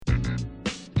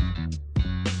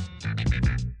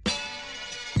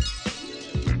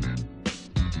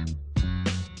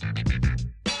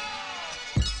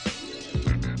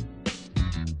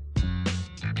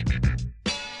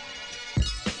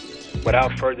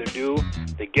without further ado,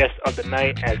 the guest of the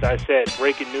night, as I said,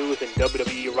 breaking news and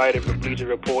WWE writer for Bleacher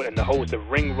Report and the host of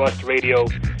Ring Rust Radio,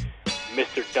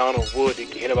 Mr. Donald Wood. You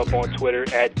can hit him up on Twitter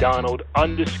at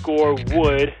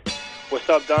Donald_Wood. What's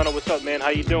up, Donald? What's up, man?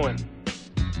 How you doing?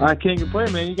 I can't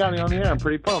complain, man. You got me on the air. I'm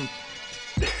pretty pumped.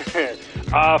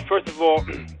 First of all,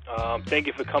 thank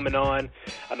you for coming on.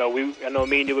 I know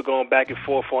me and you were going back and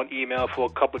forth on email for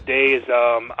a couple of days.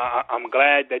 I'm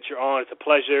glad that you're on. It's a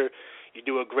pleasure. You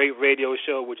do a great radio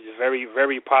show, which is very,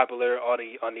 very popular on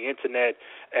the internet.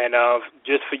 And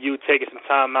just for you taking some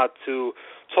time out to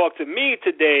talk to me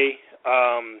today,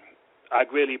 I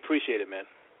greatly appreciate it, man.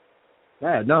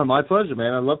 Yeah, no, my pleasure,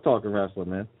 man. I love talking wrestling,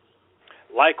 man.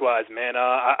 Likewise, man.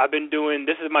 I've been doing,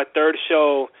 this is my third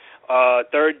show,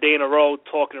 third day in a row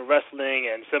talking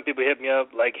wrestling, and some people hit me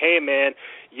up like, hey, man,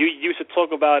 you used to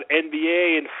talk about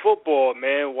NBA and football,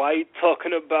 man. Why are you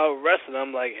talking about wrestling?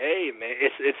 I'm like, hey, man,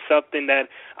 it's something that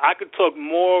I could talk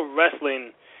more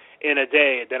wrestling in a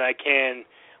day than I can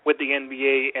with the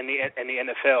NBA and the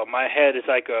NFL. My head is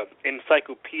like a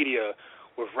encyclopedia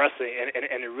with wrestling,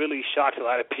 and it really shocks a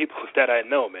lot of people that I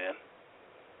know, man.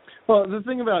 Well, the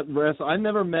thing about wrestling, I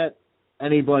never met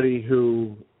anybody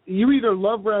who, you either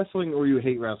love wrestling or you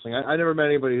hate wrestling. I never met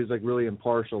anybody who's like really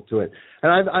impartial to it.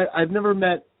 And I've never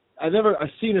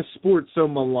seen a sport so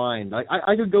maligned.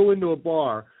 I could go into a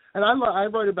bar, and I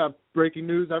write about breaking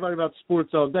news. I write about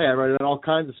sports all day. I write about all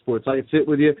kinds of sports. I can sit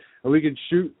with you, and we could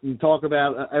shoot and talk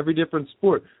about every different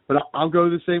sport. But I'll go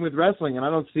the same with wrestling, and I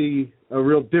don't see a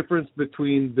real difference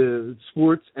between the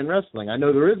sports and wrestling. I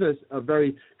know there is a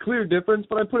very clear difference,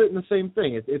 but I put it in the same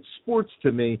thing. It's sports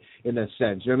to me in a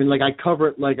sense. You know what I mean? Like I cover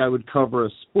it like I would cover a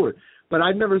sport. But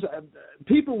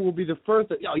people will be the first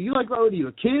that, you like, are you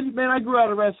a kid? Man, I grew out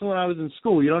of wrestling when I was in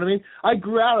school, you know what I mean? I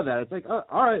grew out of that. It's like, all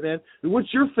right, man,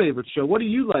 what's your favorite show? What do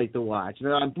you like to watch? You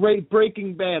know,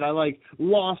 Breaking Bad, I like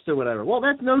Lost or whatever. Well,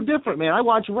 that's no different, man. I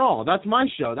watch Raw. That's my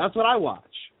show. That's what I watch.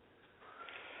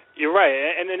 You're right,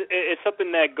 and it's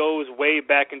something that goes way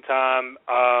back in time.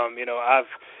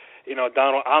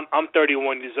 Donald, I'm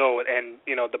 31 years old, and,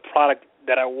 the product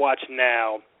that I watch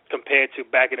now compared to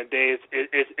back in the days,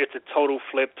 it's a total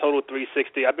flip, total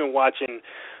 360. I've been watching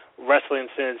wrestling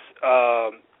since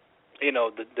the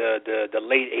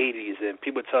late 80s, and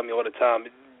people tell me all the time,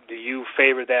 do you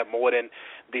favor that more than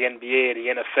the NBA,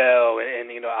 the NFL? And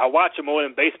I watch it more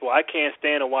than baseball. I can't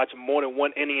stand to watch more than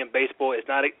one inning in baseball. It's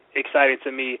not exciting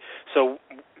to me. So,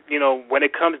 when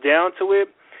it comes down to it,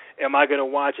 am I going to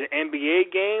watch an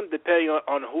NBA game depending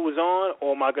on who's on,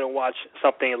 or am I going to watch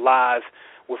something live?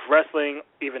 With wrestling,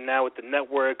 even now with the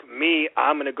network,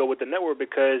 I'm going to go with the network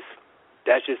because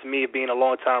that's just me being a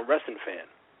long-time wrestling fan.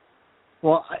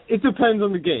 Well, it depends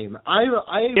on the game. I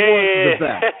want the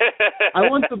best. I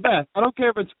want the best. I don't care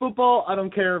if it's football. I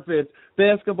don't care if it's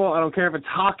basketball. I don't care if it's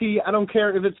hockey. I don't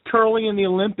care if it's curling in the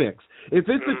Olympics. If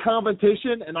it's a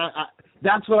competition, and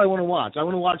that's what I want to watch. I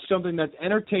want to watch something that's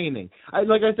entertaining.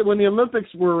 Like I said, when the Olympics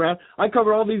were around, I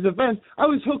covered all these events. I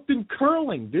was hooked in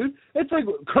curling, dude. It's like,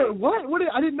 what?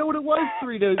 I didn't know what it was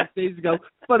 3 days ago,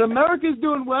 but America's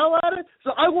doing well at it,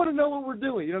 so I want to know what we're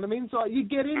doing. You know what I mean? So you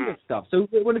get into stuff. So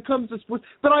when it comes to sports,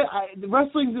 but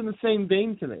wrestling's in the same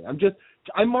vein to me.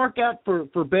 I mark out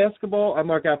for basketball, I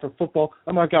mark out for football,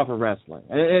 I mark out for wrestling.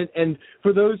 And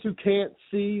for those who can't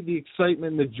see the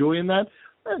excitement and the joy in that,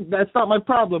 that's not my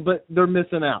problem, but they're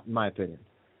missing out, in my opinion.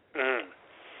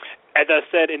 As I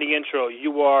said in the intro,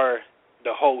 you are the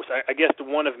host, I guess the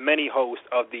one of many hosts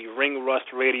of the Ring Rust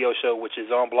Radio Show, which is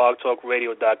on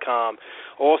blogtalkradio.com,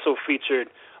 also featured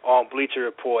on Bleacher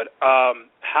Report.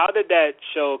 How did that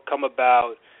show come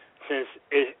about, since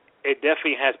it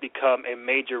definitely has become a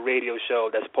major radio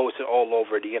show that's posted all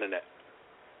over the internet?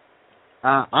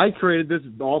 I created this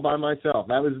all by myself.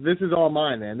 This is all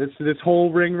mine, man. This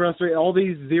whole Ring Rust, all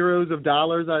these zeros of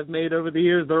dollars I've made over the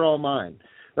years, they're all mine.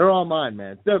 They're all mine,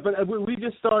 man. But we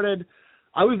just started.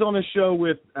 I was on a show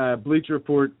with Bleacher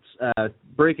Report's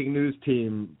breaking news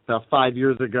team about 5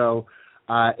 years ago.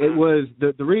 It was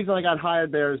the reason I got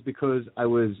hired there is because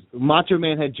Macho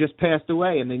Man had just passed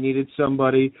away, and they needed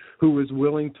somebody who was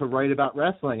willing to write about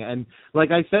wrestling. And like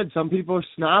I said, some people are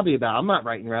snobby about it. I'm not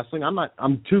writing wrestling.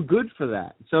 I'm too good for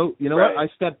that. So you know what? I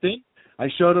stepped in. I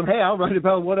showed them, hey, I'll write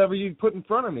about whatever you put in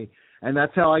front of me, and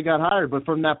that's how I got hired. But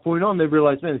from that point on, they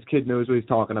realized, man, this kid knows what he's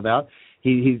talking about.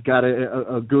 He's got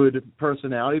a good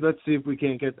personality. Let's see if we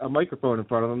can't get a microphone in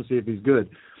front of him, see if he's good.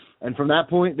 And from that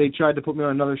point, they tried to put me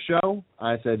on another show.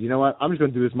 I said, you know what, I'm just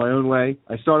going to do this my own way.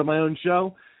 I started my own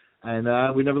show,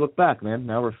 and we never looked back, man.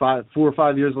 Now we're 4 or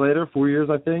 5 years later, 4 years,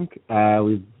 I think.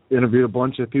 We've interviewed a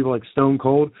bunch of people like Stone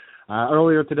Cold.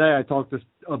 Earlier today, I talked to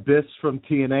Abyss from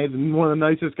TNA, one of the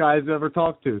nicest guys I've ever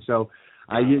talked to. So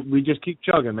we just keep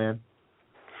chugging, man.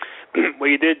 Well,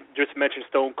 you did just mention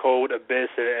Stone Cold, Abyss,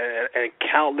 and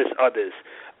countless others.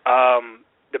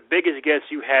 The biggest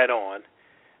guest you had on,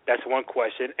 that's one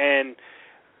question. And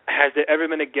has there ever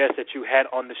been a guest that you had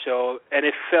on the show, and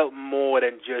it felt more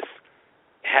than just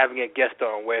having a guest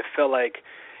on, where it felt like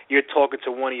you're talking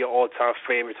to one of your all-time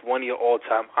favorites, one of your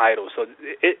all-time idols? So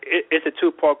it's a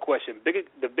two-part question.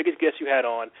 The biggest guest you had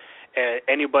on, and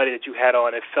anybody that you had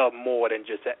on, it felt more than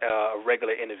just a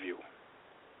regular interview.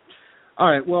 All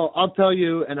right, well, I'll tell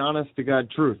you an honest-to-God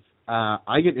truth.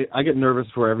 I get nervous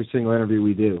for every single interview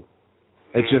we do.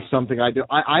 It's just something I do.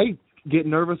 I get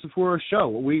nervous before a show.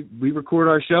 We record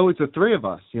our show. It's the three of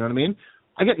us. You know what I mean?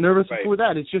 I get nervous before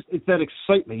that. It's that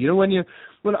excitement. You know,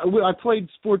 when I played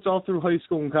sports all through high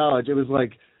school and college, it was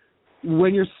like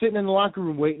when you're sitting in the locker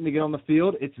room waiting to get on the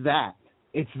field. It's that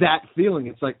feeling.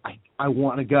 It's like I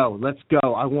want to go. Let's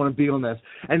go. I want to be on this.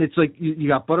 And it's like you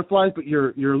got butterflies, but you're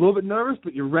a little bit nervous,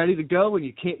 but you're ready to go, and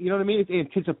you can't. You know what I mean? It's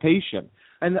anticipation.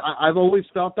 And I've always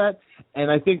felt that,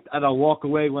 and I think that I'll walk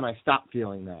away when I stop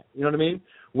feeling that. You know what I mean?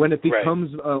 When it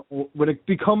becomes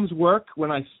work,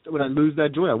 when I lose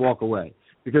that joy, I walk away,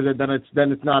 because then it's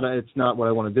not what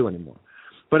I want to do anymore.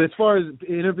 But as far as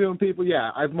interviewing people, yeah,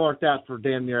 I've marked out for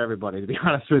damn near everybody, to be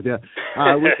honest with you.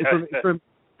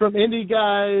 From indie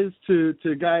guys to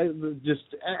guys, just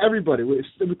everybody.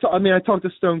 I mean, I talked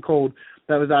to Stone Cold.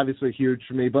 That was obviously huge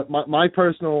for me. But my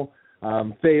personal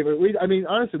favorite,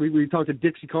 honestly, we talked to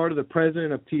Dixie Carter, the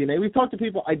president of TNA. We've talked to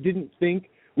people I didn't think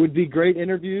would be great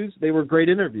interviews. They were great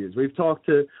interviews. We've talked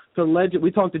to legend. We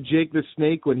talked to Jake the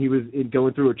Snake when he was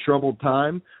going through a troubled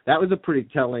time. That was a pretty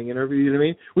telling interview. You know what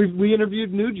I mean? We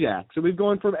interviewed New Jack. So we've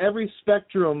gone from every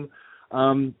spectrum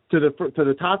to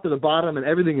the top to the bottom and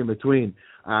everything in between.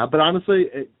 But honestly,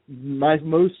 my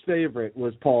most favorite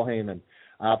was Paul Heyman.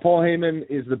 Paul Heyman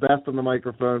is the best on the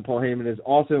microphone. Paul Heyman is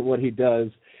awesome at what he does.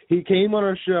 He came on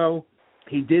our show.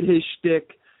 He did his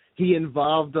shtick. He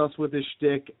involved us with his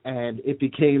shtick, and it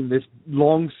became this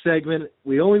long segment.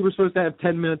 We only were supposed to have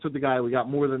 10 minutes with the guy. We got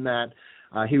more than that.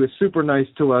 He was super nice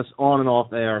to us on and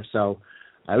off air, so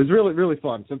it was really, really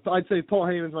fun. So I'd say Paul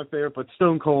Heyman's my favorite, but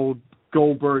Stone Cold,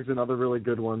 Goldberg's another really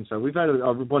good one. So we've had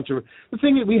a bunch of – the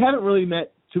thing is, we haven't really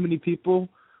met too many people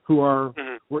who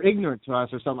were ignorant to us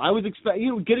or something. I was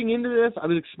getting into this, I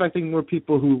was expecting more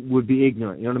people who would be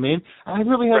ignorant, you know what I mean? I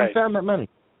really haven't found that many.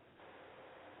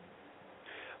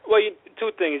 Well,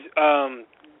 two things.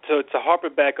 To harp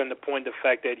it back on the point, the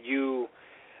fact that you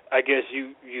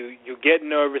get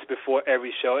nervous before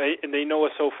every show. And you know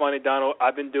what's so funny, Donald?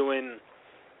 I've been doing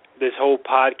this whole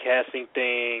podcasting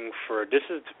thing this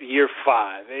is year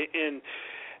 5. And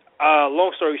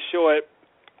long story short,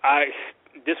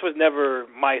 this was never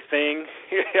my thing.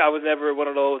 I was never one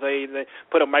of those, hey,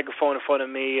 put a microphone in front of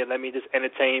me and let me just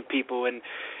entertain people. And,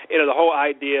 the whole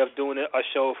idea of doing a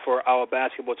show for our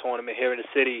basketball tournament here in the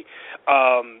city,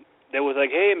 they was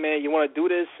like, hey, man, you want to do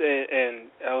this?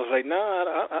 And I was like, no,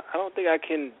 I don't think I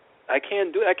can. I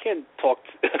can't do it. I can't talk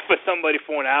for somebody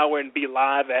for an hour and be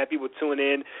live and have people tune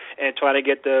in and try to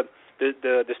get the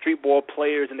street ball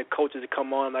players and the coaches to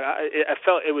come on. Like I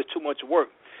felt it was too much work.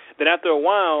 Then after a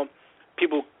while,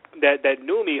 people that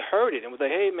knew me heard it and was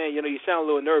like, hey, man, you sound a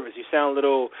little nervous. You sound a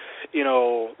little,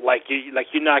 like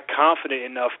you're not confident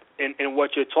enough in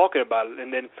what you're talking about.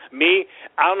 And then me,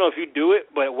 I don't know if you do it,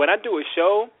 but when I do a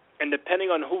show, and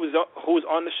depending on who's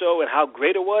on the show and how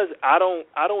great it was, I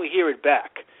don't hear it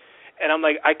back. And I'm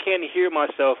like, I can't hear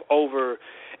myself over,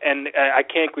 and I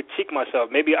can't critique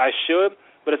myself. Maybe I should,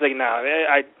 but it's like, nah,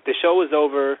 the show is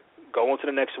over, go on to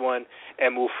the next one,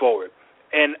 and move forward.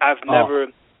 And I've never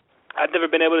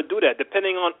been able to do that.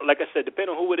 Depending on, like I said,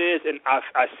 depending on who it is, and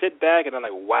I sit back and I'm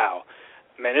like, wow,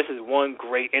 man, this is one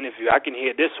great interview. I can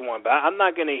hear this one, but I'm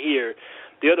not going to hear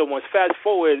the other ones. Fast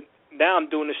forward, now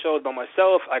I'm doing the shows by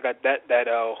myself. I got that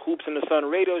Hoops in the Sun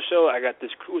radio show. I got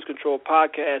this Cruise Control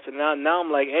podcast, and now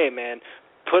I'm like, hey, man,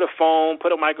 put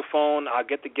a microphone, I'll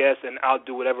get the guests, and I'll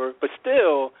do whatever. But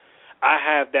still, I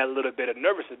have that little bit of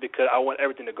nervousness because I want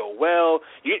everything to go well.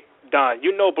 Don,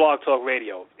 Blog Talk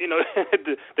Radio.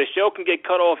 The show can get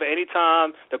cut off at any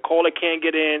time. The caller can't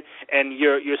get in, and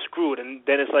you're screwed. And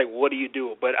then it's like, what do you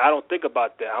do? But I don't think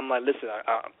about that. I'm like, listen,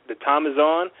 the time is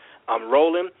on. I'm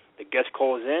rolling. The guest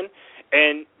calls in,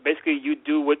 and basically you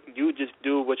just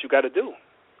do what you got to do.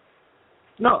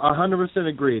 No, 100%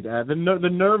 agreed. The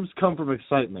nerves come from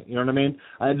excitement. You know what I mean?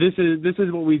 This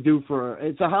is what we do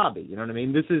it's a hobby. You know what I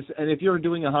mean? And if you're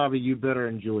doing a hobby, you better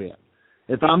enjoy it.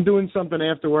 If I'm doing something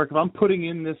after work, if I'm putting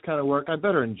in this kind of work, I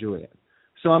better enjoy it.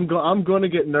 So I'm going to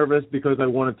get nervous because I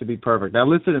want it to be perfect. Now, I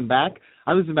listen back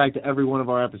to every one of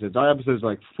our episodes. Our episodes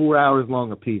are like 4 hours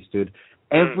long a piece, dude.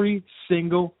 Every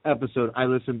single episode I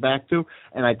listen back to,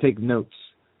 and I take notes.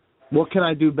 What can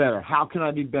I do better? How can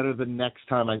I be better the next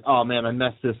time? I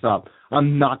messed this up.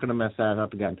 I'm not going to mess that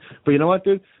up again. But you know what,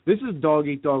 dude? This is dog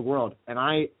eat dog world, and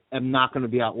I am not going to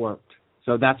be outworked.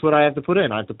 So that's what I have to put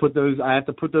in. I have to put those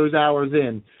hours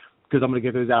in, because I'm going to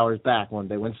get those hours back one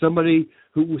day. When somebody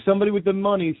with the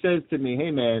money says to me,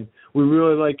 "Hey, man, we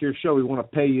really like your show. We want to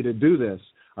pay you to do this,"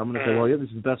 I'm going to say, "Well, yeah, this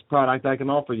is the best product I can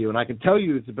offer you," and I can tell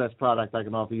you it's the best product I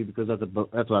can offer you because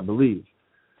that's what I believe.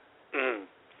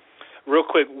 Real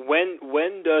quick,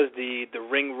 when does the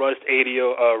Ring Rust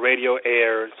radio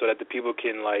air so that the people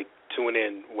can like tune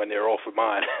in when they're off of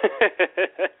mine?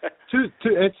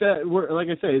 It's like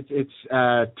I say,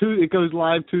 it goes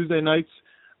live Tuesday nights.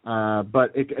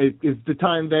 But the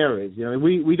time varies. You know,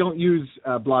 we don't use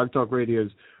Blog Talk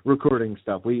Radio's recording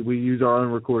stuff. We use our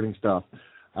own recording stuff.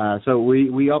 So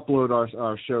we upload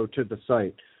our show to the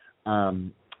site.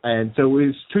 And so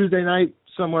it's Tuesday night,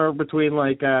 somewhere between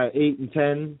like 8 and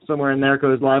 10, somewhere in there it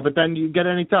goes live. But then you get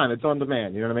any time. It's on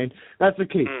demand. You know what I mean? That's the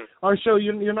key. Our show,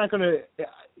 you're not going to.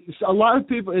 A lot of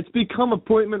people, it's become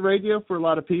appointment radio for a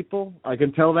lot of people. I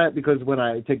can tell that because when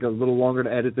I take a little longer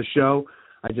to edit the show,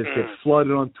 I just get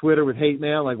flooded on Twitter with hate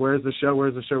mail, like, where's the show,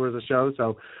 where's the show, where's the show?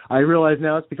 So I realize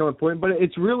now it's become important, but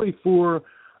it's really for,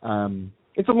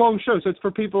 it's a long show, so it's for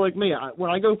people like me.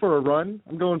 When I go for a run,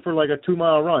 I'm going for like a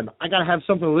 2-mile run. I got to have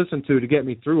something to listen to get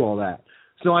me through all that.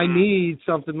 So I need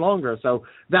something longer. So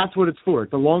that's what it's for.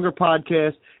 It's a longer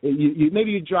podcast.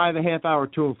 Maybe you drive a half hour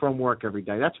to and from work every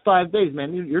day. That's 5 days,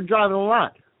 man. You're driving a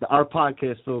lot. Our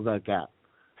podcast fills that gap.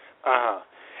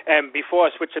 And before I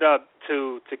switch it up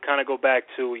to kind of go back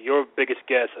to your biggest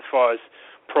guest as far as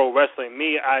pro wrestling,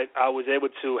 I was able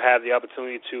to have the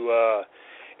opportunity to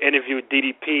interview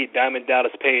DDP, Diamond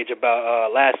Dallas Page,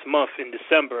 about last month in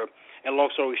December. And long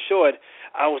story short,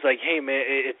 I was like, hey, man,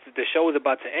 the show is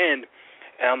about to end.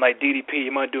 And I'm like, DDP,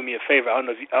 you might do me a favor. I don't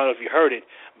know if you heard it,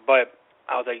 but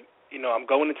I was like, you know, I'm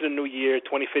going into the new year,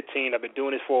 2015. I've been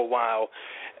doing this for a while.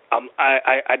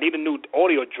 I need a new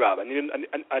audio drop.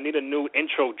 I need a new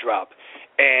intro drop.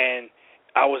 And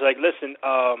I was like, listen,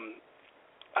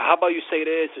 how about you say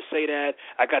this or say that?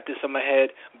 I got this in my head,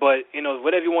 but you know,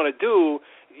 whatever you want to do,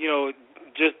 you know,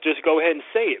 just go ahead and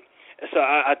say it. And so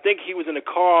I think he was in the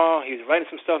car. He was writing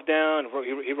some stuff down.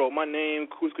 He wrote my name,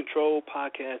 Cruise Control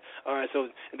Podcast. All right, so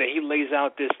then he lays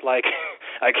out this, like,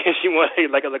 I guess you want to say,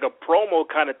 like a promo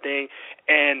kind of thing,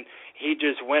 and he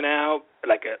just went out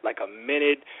like a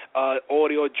minute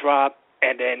audio drop,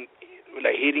 and then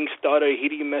like he didn't stutter, he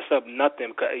didn't mess up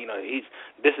nothing. Cause, you know,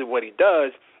 this is what he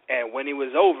does. And when he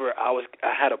was over, I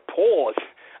had a pause.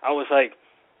 I was like,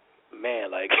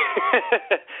 man, like,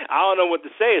 I don't know what to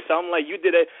say. So I'm like, you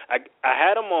did it. I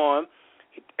had him on,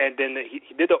 and then he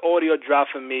did the audio drop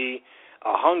for me.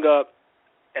 I hung up,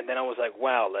 and then I was like,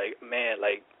 wow, like, man,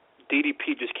 like,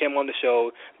 DDP just came on the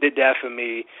show, did that for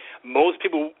me. Most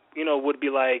people, you know, would be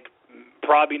like,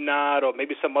 probably not, or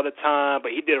maybe some other time,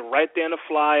 but he did it right there on the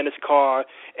fly in his car.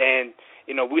 And,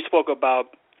 you know, we spoke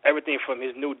about everything from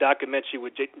his new documentary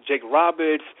with Jake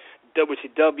Roberts,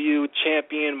 WCW,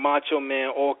 Champion, Macho Man,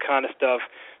 all kind of stuff.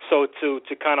 So to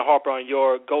kind of harp on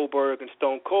your Goldberg and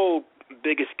Stone Cold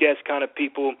biggest guest kind of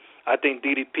people, I think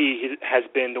DDP has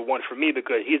been the one for me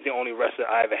because he's the only wrestler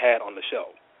I ever had on the show.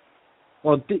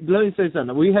 Well, let me say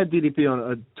something. We had DDP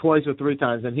on twice or three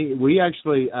times, and I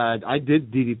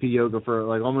did DDP yoga for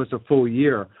like almost a full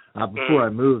year before I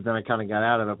moved, and I kind of got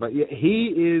out of it. But he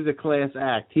is a class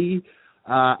act.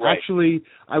 Actually,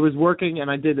 I was working, and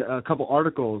I did a couple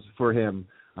articles for him,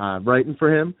 writing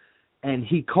for him, and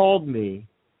he called me,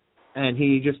 and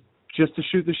he just to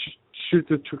shoot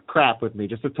the crap with me,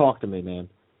 just to talk to me, man.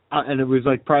 And it was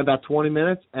like probably about 20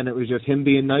 minutes, and it was just him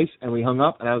being nice, and we hung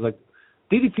up, and I was like,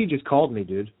 DDP just called me,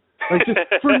 dude. Like, just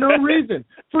for no reason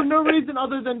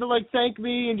other than to like thank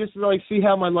me and just to, like, see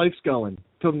how my life's going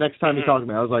till next time he talks to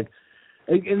me. I was like,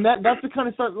 and that's the kind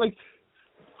of stuff, like,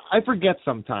 I forget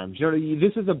sometimes. You know,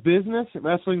 this is a business.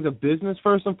 Wrestling's a business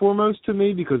first and foremost to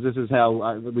me because this is how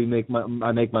I make my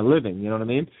living. You know what I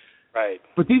mean? Right.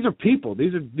 But these are people.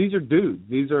 These are dudes.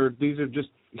 These are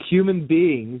just human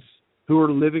beings who are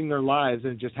living their lives,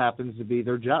 and it just happens to be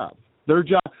their job. Their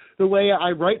job. The way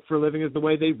I write for a living is the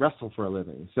way they wrestle for a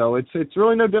living. So it's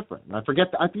really no different. I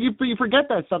forget that. You forget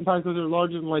that sometimes because they're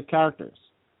larger than life characters.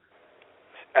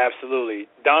 Absolutely.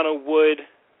 Donald Wood,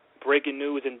 breaking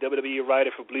news and WWE writer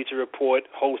for Bleacher Report,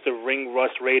 host of Ring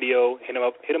Rust Radio. Hit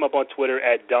him up on Twitter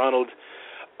at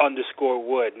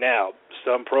Donald_Wood. Now,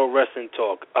 some pro wrestling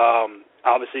talk.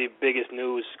 obviously, biggest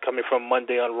news coming from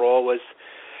Monday on Raw was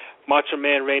Macho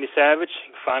Man Randy Savage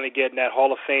finally getting that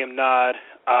Hall of Fame nod.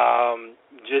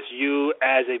 Just you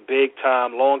as a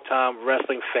big-time, long-time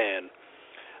wrestling fan,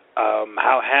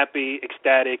 how happy,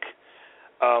 ecstatic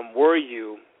were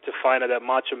you to find out that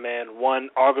Macho Man,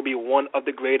 arguably one of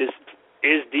the greatest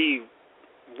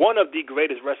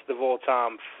wrestlers of all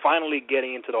time, finally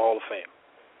getting into the Hall of Fame?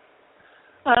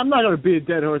 I'm not going to beat a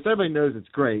dead horse. Everybody knows it's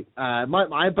great. But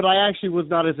I actually was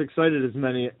not as excited as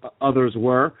many others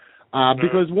were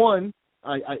because one,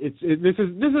 this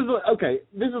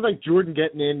is like Jordan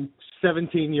getting in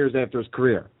 17 years after his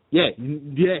career.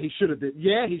 He should have been.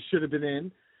 He should have been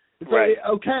in. Right.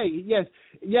 Okay. Yes,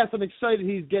 I'm excited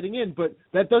he's getting in, but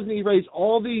that doesn't erase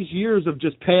all these years of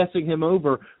just passing him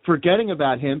over, forgetting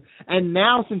about him, and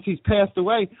now since he's passed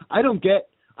away, I don't get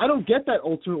that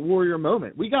Ultimate Warrior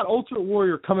moment. We got Ultimate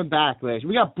Warrior coming back last year.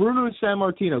 We got Bruno and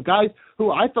Sammartino, guys who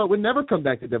I thought would never come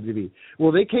back to WWE.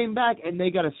 Well, they came back and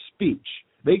they got a speech.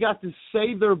 They got to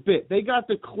say their bit. They got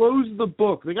to close the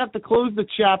book. They got to close the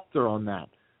chapter on that.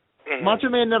 Mm-hmm. Macho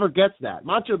Man never gets that.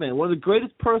 Macho Man, one of the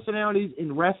greatest personalities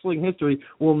in wrestling history,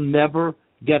 will never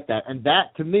get that. And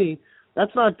that, to me,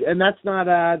 that's not good.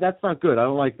 I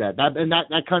don't like that.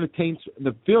 That kind of taints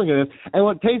the feeling of this. And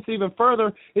what taints it even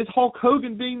further is Hulk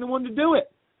Hogan being the one to do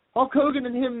it. Hulk Hogan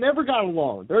and him never got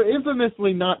along. They're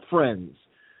infamously not friends.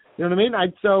 You know what I mean?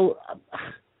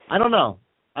 I don't know.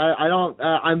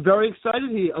 I'm very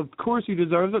excited. Of course, he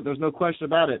deserves it. There's no question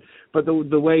about it. But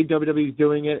the way WWE's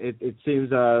doing it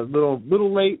seems a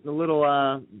little late and a little.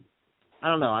 I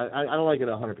don't know. I don't like it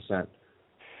 100%.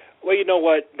 Well, you know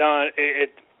what, Don?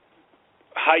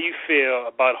 How you feel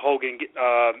about Hogan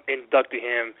inducting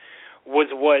him was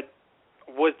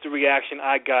the reaction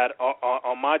I got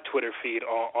on my Twitter feed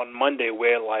on Monday,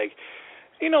 where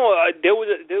there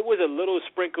was a little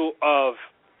sprinkle of.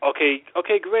 Okay,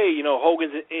 great.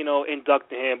 Hogan's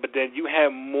inducting him, but then you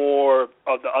have more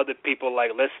of the other people like,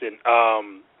 listen,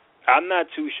 I'm not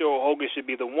too sure Hogan should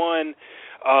be the one.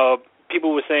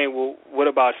 People were saying, well, what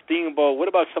about Steamboat? What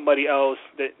about somebody else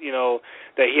that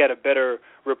that he had a better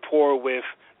rapport with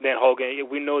than Hogan?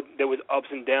 We know there was ups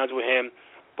and downs with him,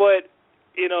 but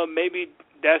maybe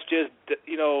that's just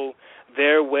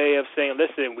their way of saying,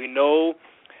 listen, we know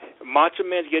Macho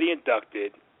Man's getting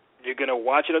inducted. You're gonna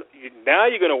watch it now.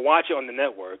 You're gonna watch it on the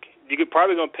network. You're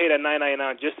probably gonna pay that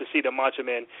 $9.99 just to see the Macho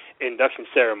Man induction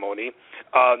ceremony.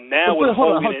 Now, with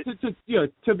Hogan,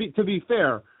 to be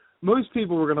fair, most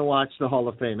people were gonna watch the Hall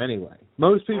of Fame anyway.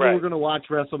 Most people were gonna watch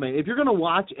WrestleMania. If you're gonna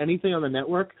watch anything on the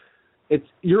network,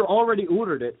 you're already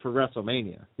ordered it for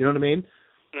WrestleMania. You know what I mean?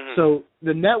 Mm-hmm. So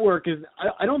the network is.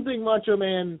 I don't think Macho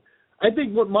Man. I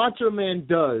think what Macho Man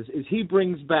does is he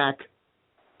brings back.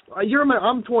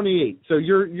 I'm 28, so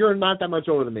you're not that much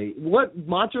older than me. What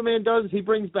Macho Man does is he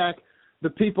brings back the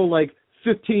people like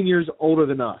 15 years older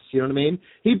than us. You know what I mean?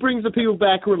 He brings the people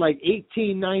back who are like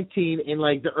 18, 19 in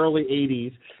like the early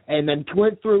 80s, and then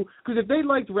went through. Because if they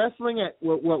liked wrestling at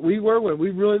what we were when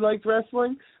we really liked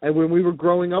wrestling, and when we were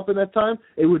growing up in that time,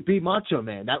 it would be Macho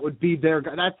Man. That would be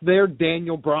that's their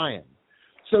Daniel Bryan.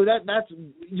 So that's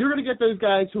you're gonna get those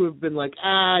guys who have been like,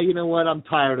 you know what, I'm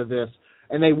tired of this.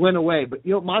 And they went away. But,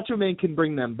 Macho Man can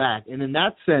bring them back. And in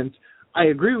that sense, I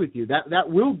agree with you. That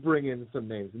will bring in some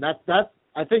names. And that's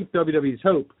I think, WWE's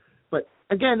hope. But,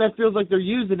 again, that feels like they're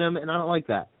using them, and I don't like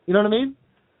that. You know what I mean?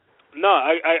 No,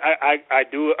 I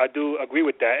do agree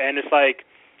with that. And it's like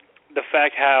the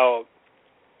fact how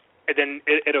and then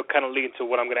it'll kind of lead into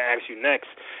what I'm going to ask you next.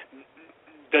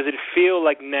 Does it feel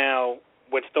like now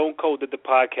when Stone Cold did the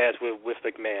podcast with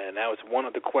McMahon, that was one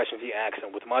of the questions he asked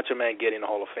him, with Macho Man getting the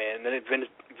Hall of Fame. And then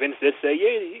Vince did say,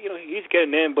 he's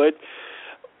getting in, but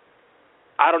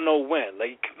I don't know when.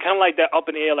 Like, kind of like that up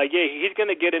in the air, like, he's going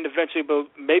to get in eventually,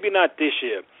 but maybe not this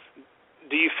year.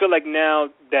 Do you feel like now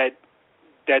that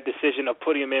decision of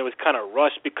putting him in was kind of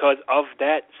rushed because of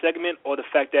that segment, or the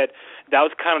fact that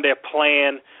was kind of their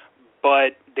plan,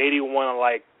 but they didn't want to,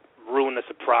 like, ruin the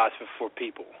surprise for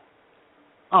people?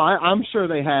 Oh, I'm sure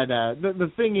they had. The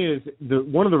thing is,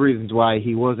 one of the reasons why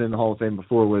he was in the Hall of Fame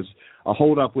before was a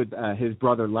hold-up with his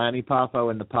brother Lanny Poffo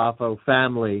and the Poffo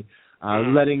family,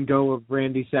 letting go of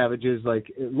Randy Savage's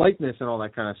likeness and all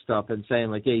that kind of stuff, and saying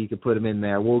like, you could put him in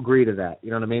there. We'll agree to that.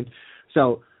 You know what I mean?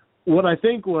 So what I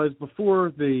think was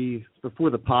before the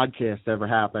podcast ever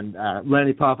happened,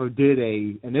 Lanny Poffo did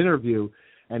an interview.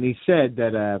 And he said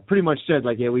that, pretty much said,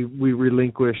 like, we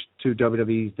relinquished to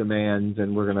WWE's demands,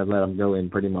 and we're going to let him go in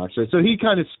pretty much. So he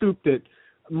kind of scooped it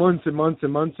months and months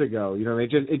and months ago. You know, it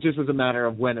just was a matter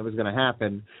of when it was going to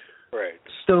happen. Right.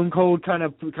 Stone Cold kind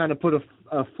of put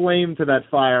a flame to that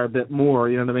fire a bit more,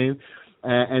 you know what I mean?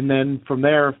 and then from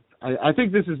there, I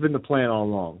think this has been the plan all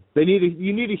along.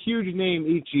 You need a huge name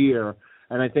each year,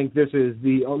 and I think this is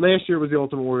last year was the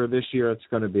Ultimate Warrior. This year it's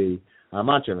going to be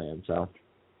Macho Man. So.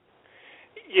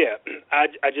 Yeah,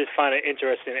 I just find it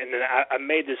interesting, and then I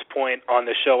made this point on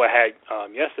the show I had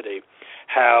yesterday,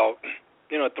 how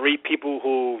 3 people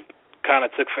who kind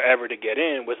of took forever to get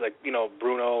in was like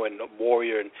Bruno and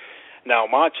Warrior and now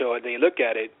Macho, and then you look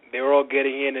at it, they were all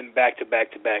getting in back to back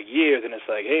years, and it's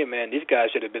like, hey man, these guys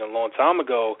should have been a long time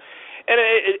ago, and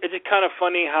it's just kind of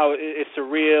funny how it's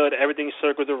surreal and everything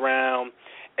circles around,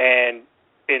 and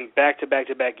in back to back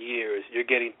years, you're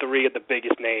getting 3 of the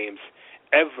biggest names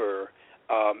ever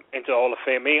into the Hall of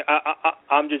Fame.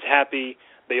 I'm just happy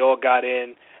they all got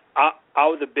in. I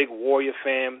was a big Warrior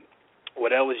fan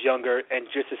when I was younger, and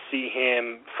just to see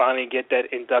him finally get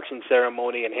that induction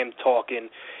ceremony and him talking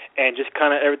and just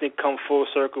kind of everything come full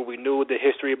circle. We knew the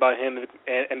history about him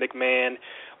and McMahon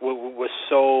was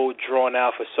so drawn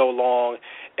out for so long.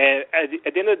 And at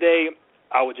the end of the day,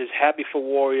 I was just happy for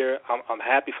Warrior. I'm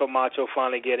happy for Macho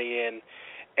finally getting in.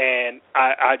 And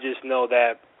I just know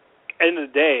that at the end of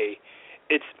the day,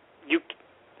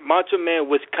 Macho Man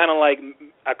was kind of like,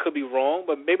 I could be wrong,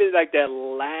 but maybe like that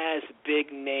last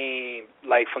big name,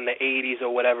 like from the 80s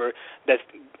or whatever, that's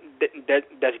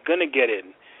gonna get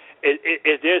in.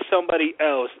 Is there somebody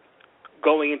else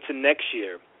going into next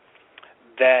year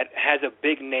that has a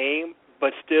big name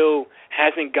but still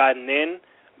hasn't gotten in,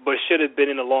 but should have been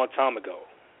in a long time ago?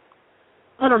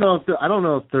 I don't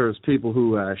know if there's people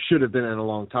who should have been in a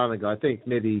long time ago. I think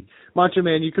maybe Macho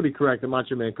Man, you could be correct, that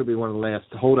Macho Man could be one of the last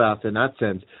holdouts in that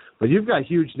sense. But you've got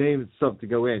huge names and stuff to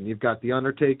go in. You've got The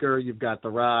Undertaker, you've got The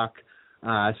Rock,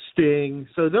 Sting.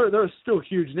 So there are still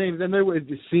huge names, and there was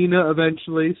Cena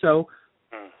eventually. So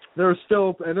there's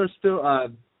still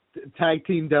Tag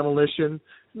Team Demolition.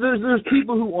 There's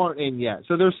people who aren't in yet.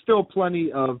 So there's still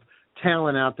plenty of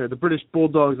talent out there. The British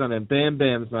Bulldog's not in. Bam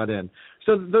Bam's not in.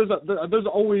 So there's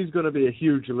always going to be a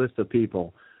huge list of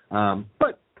people.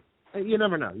 But you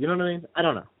never know. You know what I mean? I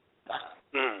don't know.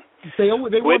 They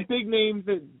want big names.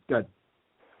 Good.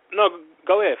 No,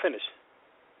 go ahead. Finish.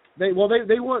 They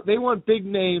want big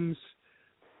names.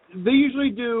 They usually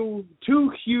do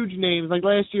 2 huge names. Like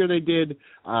last year, they did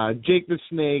Jake the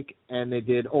Snake and they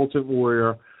did Ultimate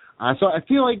Warrior. So I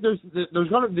feel like they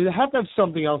have to have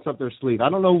something else up their sleeve. I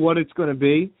don't know what it's going to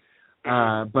be,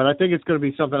 but I think it's going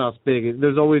to be something else big.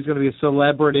 There's always going to be a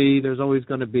celebrity. There's always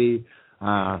going to be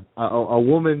a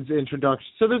woman's introduction.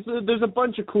 So there's a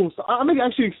bunch of cool stuff. I'm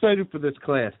actually excited for this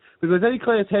class because any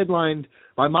class headlined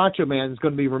by Macho Man is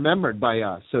going to be remembered by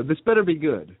us. So this better be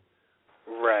good.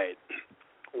 Right.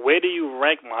 Where do you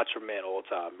rank Macho Man all the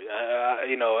time?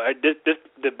 This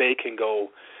debate can go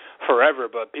forever,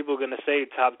 but people are going to say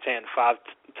top 10,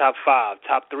 top 5,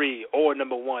 top 3, or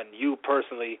number 1. You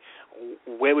personally,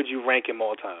 where would you rank him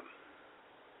all time?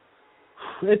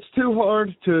 It's too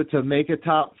hard to make a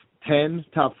top 10,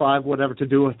 top 5, whatever, to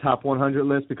do a top 100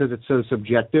 list because it's so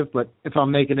subjective. But if I'm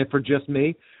making it for just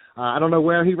me, I don't know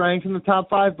where he ranks in the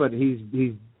top 5, but he's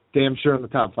damn sure in the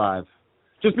top 5.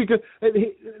 Just because,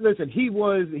 he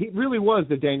really was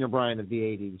the Daniel Bryan of the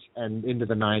 80s and into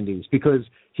the 90s because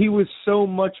he was so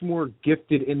much more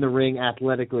gifted in the ring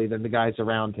athletically than the guys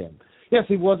around him. Yes,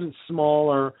 he wasn't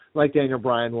smaller like Daniel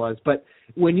Bryan was, but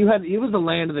it was the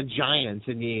land of the giants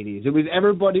in the 80s.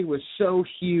 Everybody was so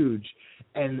huge,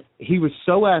 and he was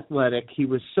so athletic. He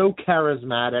was so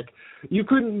charismatic.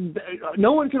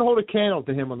 No one could hold a candle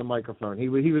to him on the microphone. He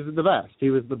was the best. He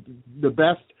was the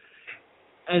best.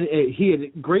 And he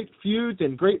had great feuds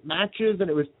and great matches, and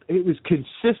it was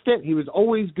consistent. He was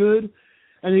always good,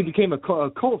 and he became a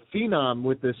cult phenom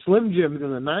with the Slim Jims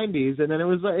in the 90s. And then it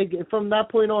was like from that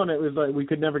point on, it was like we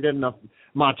could never get enough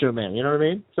Macho Man. You know what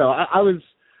I mean? So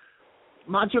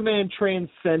Macho Man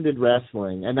transcended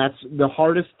wrestling, and that's the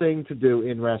hardest thing to do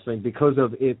in wrestling because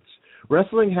of its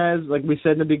wrestling has, like we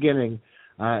said in the beginning,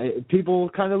 people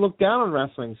kind of look down on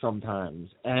wrestling sometimes,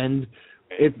 and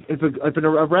if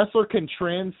a wrestler can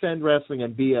transcend wrestling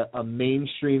and be a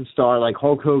mainstream star like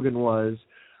Hulk Hogan was,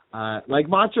 like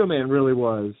Macho Man really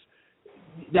was,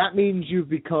 that means you've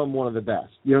become one of the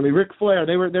best. You know what I mean? Ric Flair,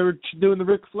 they were doing the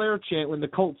Ric Flair chant when the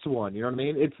Colts won. You know what I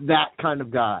mean? It's that kind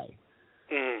of guy.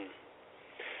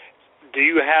 Do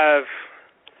you have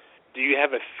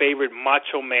a favorite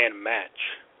Macho Man match?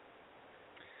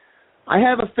 I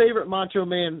have a favorite Macho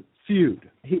Man feud.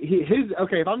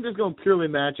 If I'm just going purely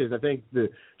matches, I think the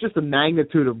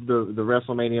magnitude of the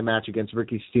WrestleMania match against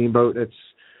Ricky Steamboat,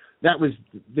 that was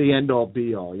the end all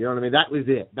be all. You know what I mean? That was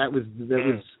it.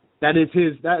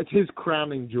 That's his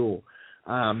crowning jewel.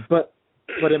 But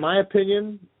in my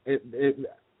opinion,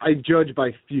 I judge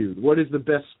by feud. What is the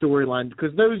best storyline?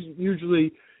 Because those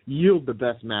usually yield the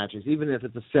best matches, even if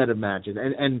it's a set of matches.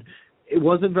 And it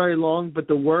wasn't very long, but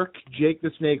the work Jake the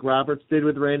Snake Roberts did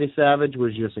with Randy Savage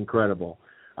was just incredible.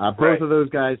 Both of those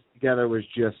guys together was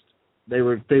just they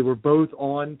were both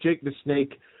on. Jake the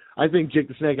Snake, I think Jake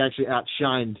the Snake actually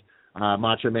outshined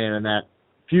Macho Man in that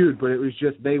feud, but it was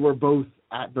just they were both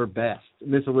at their best.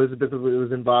 Miss Elizabeth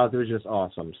was involved. It was just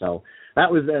awesome. So that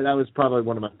was probably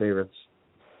one of my favorites.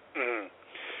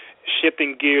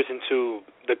 Shifting gears into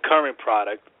the current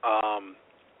product,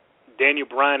 Daniel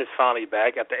Bryan is finally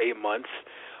back after 8 months.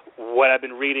 What I've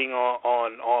been reading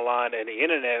on online and the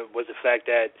internet was the fact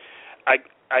that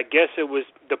I guess it was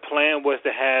the plan was to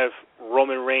have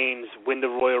Roman Reigns win the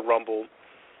Royal Rumble,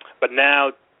 but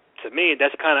now to me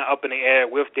that's kind of up in the air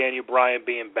with Daniel Bryan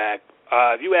being back.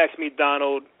 If you ask me,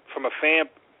 Donald, from a fan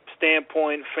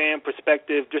standpoint, fan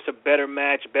perspective, just a better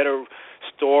match, better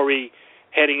story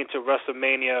heading into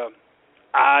WrestleMania,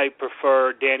 I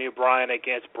prefer Daniel Bryan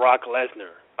against Brock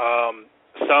Lesnar.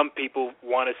 Some people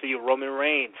want to see Roman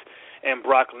Reigns and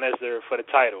Brock Lesnar for the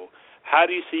title. How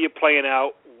do you see it playing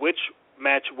out? Which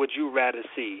match would you rather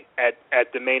see at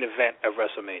the main event of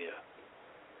WrestleMania?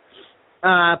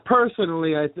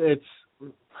 Personally,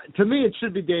 to me it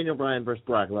should be Daniel Bryan versus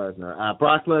Brock Lesnar.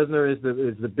 Brock Lesnar is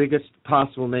the biggest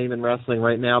possible name in wrestling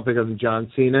right now because of John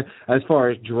Cena. As far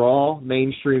as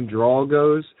mainstream draw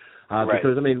goes,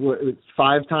 because I mean,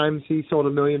 5 times he sold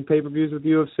 1 million pay-per-views with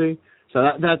UFC, so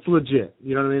that's legit.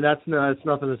 You know what I mean? That's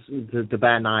nothing to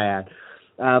bat an eye at.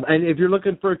 And if you're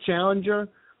looking for a challenger,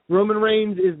 Roman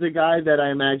Reigns is the guy that I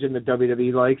imagine the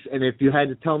WWE likes, and if you had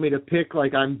to tell me to pick,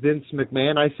 like I'm Vince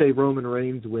McMahon, I say Roman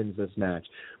Reigns wins this match.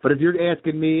 But if you're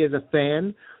asking me as a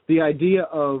fan, the idea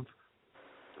of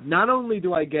not only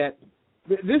do I get –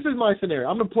 this is my scenario.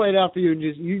 I'm going to play it out for you, and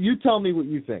just you tell me what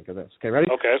you think of this. Okay, ready?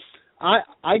 Okay.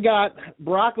 I got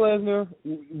Brock Lesnar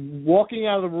walking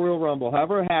out of the Royal Rumble.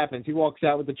 However it happens, he walks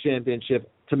out with the championship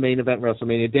to main event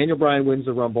WrestleMania. Daniel Bryan wins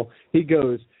the Rumble. He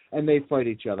goes, and they fight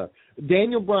each other.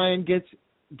 Daniel Bryan gets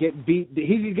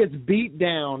beat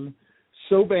down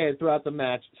so bad throughout the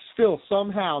match, still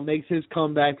somehow makes his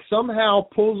comeback, somehow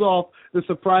pulls off the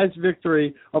surprise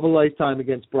victory of a lifetime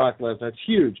against Brock Lesnar. It's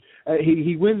huge.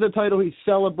 He wins the title. He's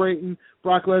celebrating.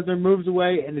 Brock Lesnar moves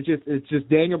away, and it's just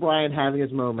Daniel Bryan having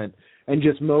his moment. And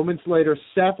just moments later,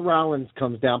 Seth Rollins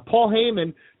comes down. Paul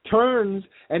Heyman turns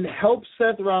and helps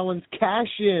Seth Rollins cash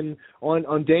in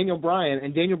on Daniel Bryan,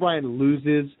 and Daniel Bryan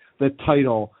loses the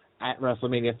title at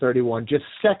WrestleMania 31, just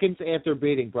seconds after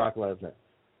beating Brock Lesnar.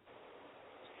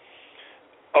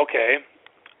 Okay.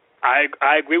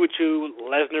 I agree with you.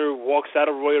 Lesnar walks out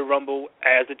of Royal Rumble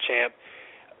as a champ.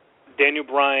 Daniel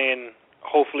Bryan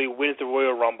hopefully wins the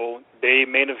Royal Rumble. They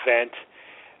main event.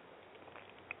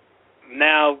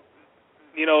 Now,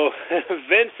 you know,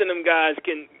 Vince and them guys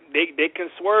can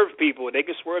swerve people. They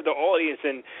can swerve the audience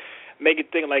and make it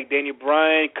think like Daniel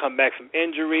Bryan come back from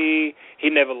injury. He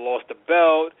never lost the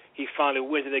belt. He finally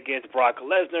wins it against Brock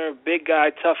Lesnar. Big guy,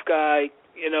 tough guy,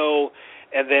 you know,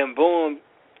 and then boom.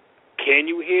 Can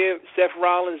you hear Seth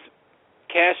Rollins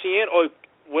cashing in? Or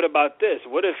what about this?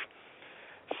 What if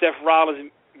Seth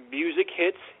Rollins' music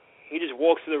hits, he just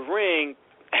walks to the ring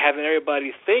having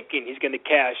everybody thinking he's going to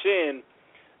cash in,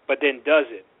 but then does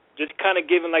it? Just kind of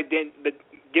giving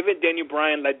Daniel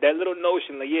Bryan like that little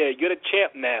notion, like, yeah, you're the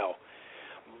champ now,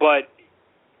 but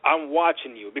I'm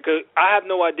watching you, because I have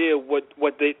no idea what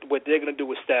they're going to do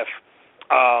with Steph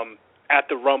at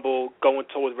the Rumble going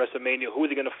towards WrestleMania. Who is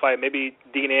he going to fight? Maybe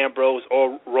Dean Ambrose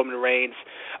or Roman Reigns.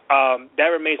 That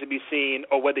remains to be seen,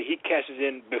 or whether he cashes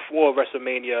in before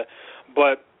WrestleMania.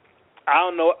 But I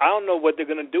don't know what they're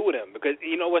going to do with him, because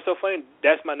you know what's so funny?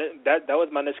 That was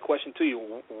my next question to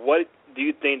you. What do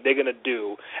you think they're going to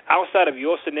do outside of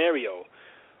your scenario?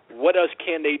 What else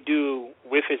can they do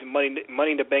with his Money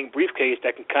in the Bank briefcase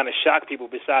that can kind of shock people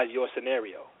besides your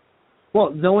scenario?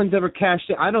 Well, no one's ever cashed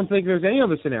in. I don't think there's any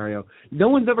other scenario. No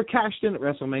one's ever cashed in at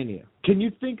WrestleMania. Can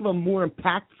you think of a more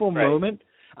impactful moment?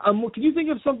 Can you think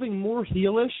of something more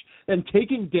heelish than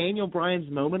taking Daniel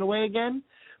Bryan's moment away again?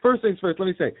 First things first, let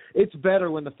me say, it's better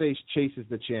when the face chases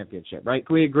the championship, right?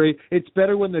 Can we agree? It's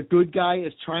better when the good guy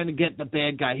is trying to get the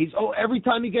bad guy. Every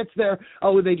time he gets there,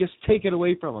 they just take it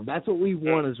away from him. That's what we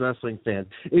want as wrestling fans.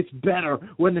 It's better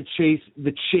when the chase,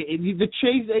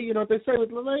 you know what they say with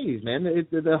the ladies, man.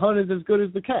 The hunt is as good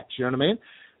as the catch, you know what I mean?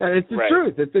 It's the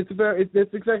truth.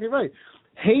 It's exactly right.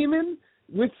 Heyman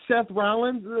with Seth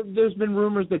Rollins, there's been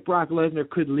rumors that Brock Lesnar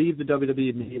could leave the WWE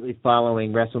immediately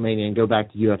following WrestleMania and go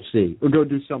back to UFC or go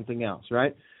do something else,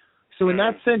 right? So in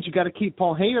that sense, you got to keep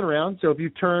Paul Heyman around. So if you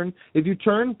turn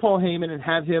Paul Heyman and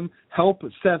have him help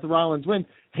Seth Rollins win,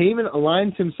 Heyman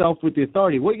aligns himself with the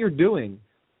Authority. What you're doing,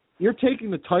 you're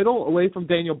taking the title away from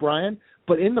Daniel Bryan,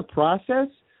 but in the process,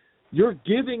 you're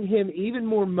giving him even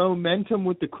more momentum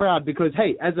with the crowd because,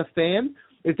 hey, as a fan,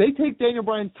 if they take Daniel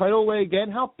Bryan's title away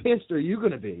again, how pissed are you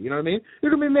going to be? You know what I mean?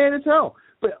 You're going to be mad as hell.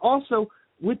 But also,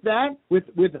 with that, with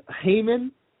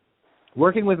Heyman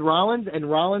working with Rollins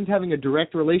and Rollins having a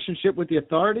direct relationship with the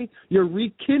Authority, you're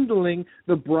rekindling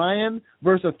the Bryan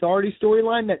versus Authority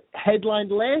storyline that headlined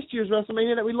last year's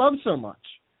WrestleMania that we love so much.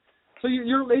 So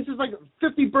this is like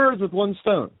 50 birds with one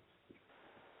stone.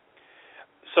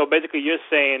 So basically, you're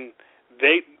saying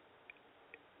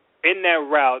in that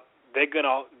route they're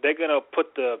gonna put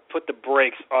the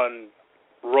brakes on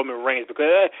Roman Reigns because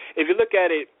if you look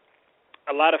at it,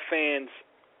 a lot of fans.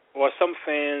 Or some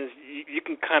fans, you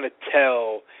can kind of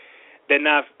tell they're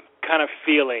not kind of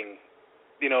feeling,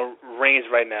 Reigns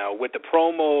right now with the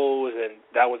promos, and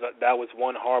that was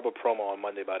one horrible promo on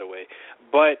Monday, by the way.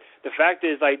 But the fact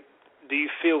is, like, do you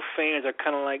feel fans are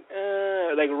kind of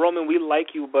like Roman, we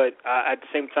like you, but at the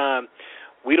same time,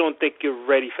 we don't think you're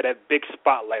ready for that big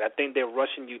spotlight. I think they're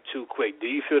rushing you too quick. Do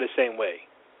you feel the same way?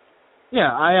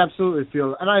 Yeah, I absolutely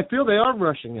feel, and I feel they are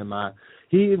rushing him.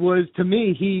 He was, to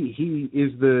me, he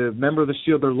is the member of the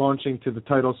Shield they're launching to the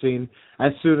title scene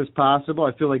as soon as possible.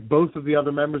 I feel like both of the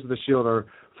other members of the Shield are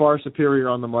far superior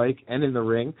on the mic and in the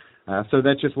ring, so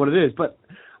that's just what it is. But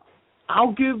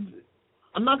I'm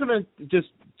not going to just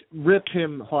rip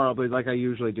him horribly like I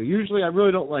usually do. Usually I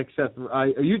really don't like I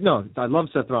love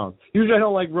Seth Rollins. Usually I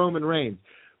don't like Roman Reigns.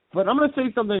 But I'm going to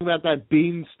say something about that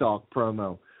Beanstalk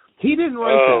promo. He didn't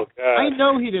write that. God. I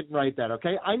know he didn't write that,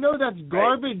 okay? I know that's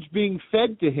garbage being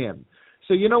fed to him.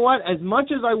 So you know what? As much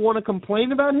as I want to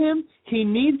complain about him, he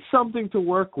needs something to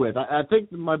work with. I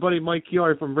think my buddy Mike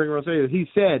Chiari from Ring Rosario, he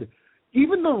said,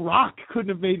 even The Rock couldn't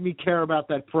have made me care about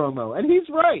that promo. And he's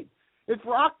right. If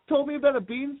Rock told me about a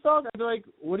Beanstalk, I'd be like,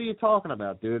 what are you talking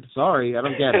about, dude? Sorry, I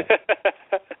don't get it.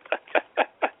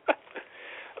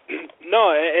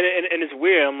 No, and it's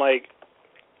weird. I'm like,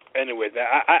 anyways,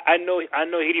 I know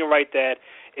he didn't write that.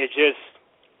 It's just,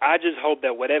 I just hope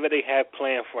that whatever they have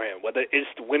planned for him, whether it's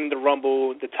winning the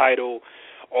Rumble, the title,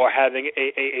 or having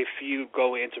a feud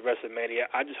go into WrestleMania,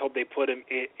 I just hope they put him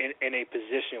in a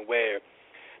position where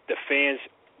the fans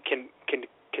can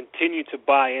continue to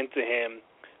buy into him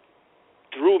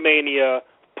through Mania,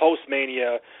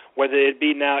 post-Mania, whether it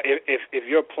be now, if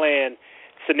your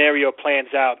scenario plans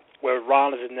out where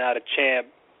Rollins is now the champ,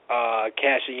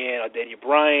 cashing in on Daniel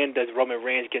Bryan, does Roman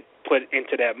Reigns get put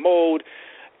into that mode?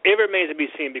 It remains to be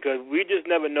seen because we just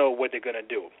never know what they're going to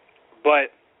do.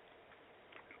 But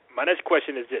my next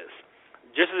question is this.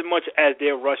 Just as much as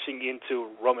they're rushing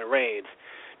into Roman Reigns,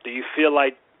 do you feel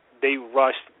like they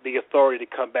rushed the Authority to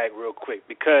come back real quick?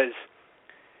 Because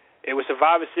it was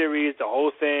Survivor Series, the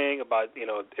whole thing about,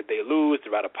 if they lose,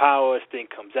 they're out of power, Sting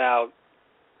comes out,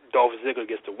 Dolph Ziggler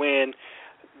gets the win.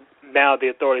 Now the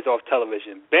Authority's off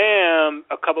television. Bam!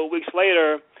 A couple of weeks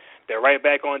later, they're right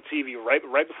back on TV,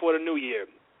 right before the New Year.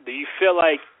 Do you feel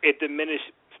like it diminished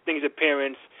Sting's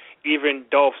appearance, even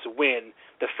Dolph's win,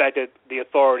 the fact that the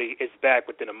Authority is back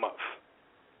within a month?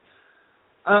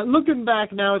 Looking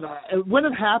back now, when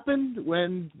it happened,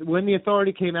 when the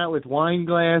Authority came out with wine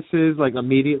glasses, like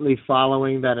immediately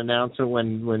following that announcement,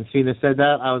 when Cena said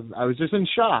that, I was just in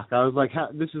shock. I was like,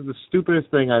 this is the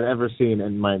stupidest thing I've ever seen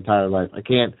in my entire life. I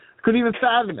couldn't even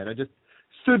fathom it. I just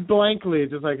stood blankly,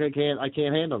 just like I can't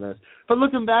handle this. But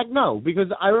looking back, no, because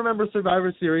I remember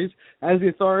Survivor Series as the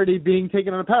Authority being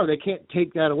taken out of power. They can't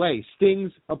take that away.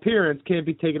 Sting's appearance can't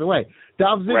be taken away.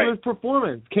 Dolph Ziggler's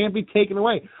performance can't be taken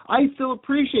away. I still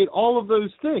appreciate all of those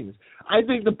things. I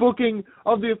think the booking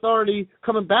of the Authority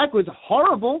coming back was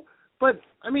horrible, but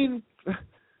I mean,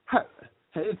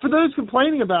 for those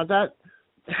complaining about that,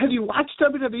 have you watched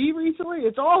WWE recently?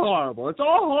 It's all horrible. It's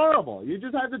all horrible. You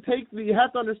just have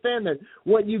to understand that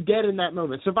what you get in that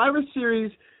moment. Survivor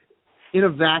Series in a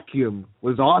vacuum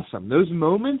was awesome. Those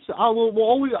moments, I'll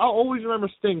always remember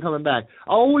Sting coming back.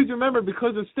 I'll always remember,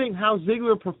 because of Sting, how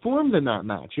Ziggler performed in that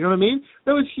match. You know what I mean?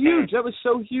 That was huge. That was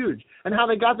so huge. And how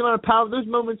they got them out of power. Those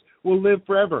moments will live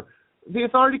forever. The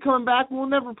Authority coming back, we'll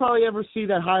never probably ever see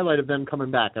that highlight of them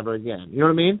coming back ever again. You know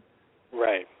what I mean?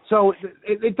 Right. So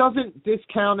it doesn't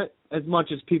discount it as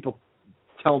much as people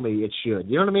tell me it should.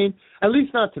 You know what I mean? At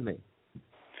least not to me.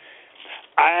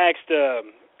 I'm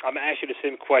going to ask you the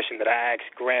same question that I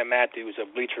asked Graham Matthews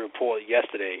of Bleacher Report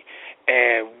yesterday,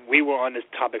 and we were on this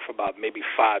topic for about maybe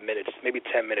 5 minutes, maybe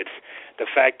 10 minutes. The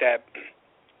fact that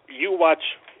you watch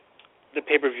the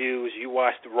pay-per-views, you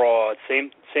watch the Raw, same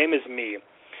as me.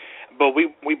 But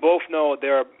we both know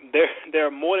there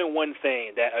are more than one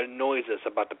thing that annoys us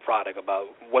about the product, about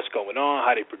what's going on,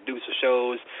 how they produce the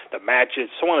shows, the matches,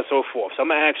 so on and so forth. So I'm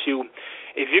gonna ask you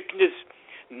if you can just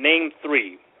name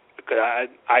three, because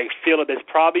I feel that there's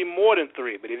probably more than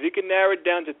three, but if you can narrow it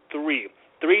down to three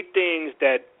things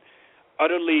that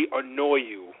utterly annoy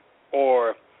you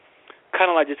or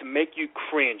kind of like just make you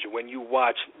cringe when you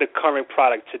watch the current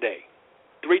product today.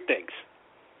 Three things.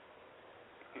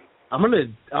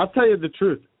 I'll tell you the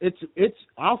truth.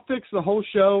 I'll fix the whole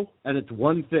show, and it's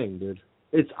one thing, dude.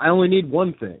 I only need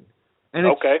one thing, and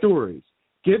it's stories.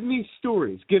 Give me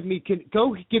stories. Give me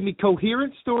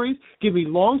coherent stories. Give me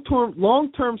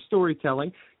long-term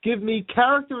storytelling. Give me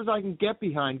characters I can get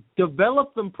behind.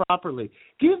 Develop them properly.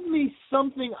 Give me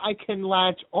something I can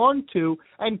latch onto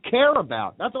and care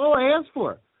about. That's all I ask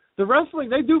for. The wrestling,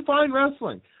 they do fine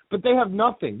wrestling, but they have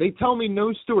nothing. They tell me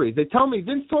no stories. Vince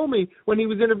told me when he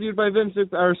was interviewed by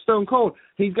Stone Cold,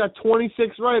 he's got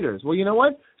 26 writers. Well, you know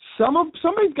what?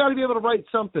 Somebody's got to be able to write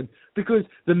something because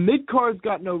the mid-card's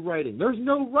got no writing. There's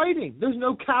no writing. There's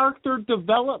no character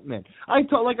development.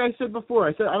 Like I said before,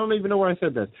 I don't even know where I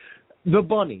said this. The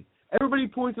Bunny. Everybody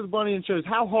points to the Bunny and shows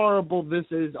how horrible this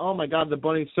is. Oh, my God, the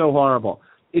Bunny's so horrible.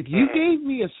 If you gave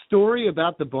me a story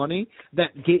about the Bunny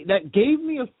that gave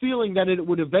me a feeling that it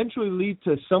would eventually lead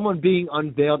to someone being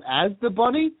unveiled as the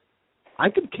Bunny, I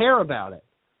could care about it.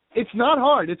 It's not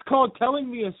hard. It's called telling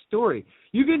me a story.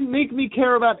 You can make me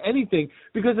care about anything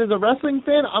because as a wrestling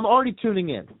fan, I'm already tuning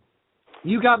in.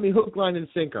 You got me hook, line, and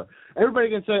sinker. Everybody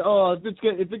can say, oh,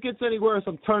 if it gets any worse,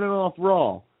 I'm turning off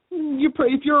Raw.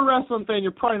 If you're a wrestling fan,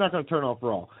 you're probably not going to turn off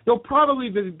Raw. You'll probably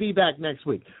be back next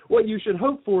week. What you should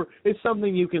hope for is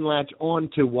something you can latch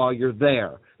onto while you're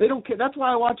there. They don't care. That's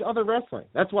why I watch other wrestling.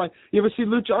 That's why you ever see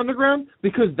Lucha Underground?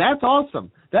 Because that's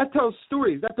awesome. That tells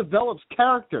stories. That develops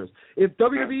characters. If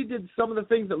WWE did some of the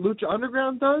things that Lucha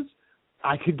Underground does,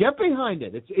 I could get behind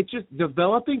it. It's just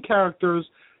developing characters,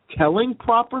 telling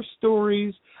proper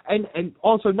stories, and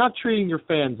also not treating your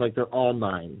fans like they're all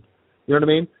nine. You know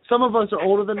what I mean? Some of us are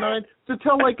older than 9. So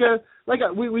tell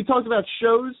we talked about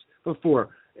shows before.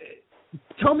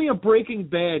 Tell me a Breaking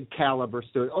Bad caliber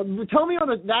story. Tell me on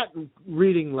that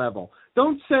reading level.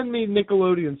 Don't send me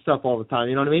Nickelodeon stuff all the time.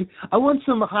 You know what I mean? I want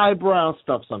some highbrow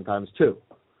stuff sometimes too.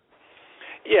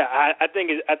 Yeah, I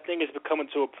think it's becoming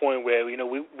to a point where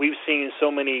we've seen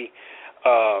so much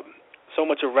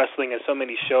of wrestling and so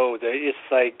many shows that it's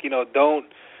like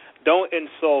Don't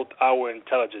insult our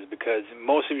intelligence because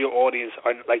most of your audience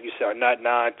are, like you said, are not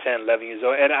 9, 10, 11 years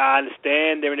old. And I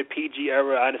understand they're in the PG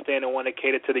era. I understand they want to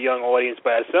cater to the young audience.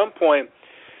 But at some point,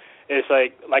 it's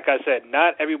like I said,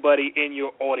 not everybody in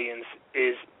your audience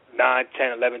is 9,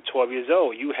 10, 11, 12 years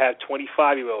old. You have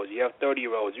 25-year-olds. You have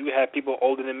 30-year-olds. You have people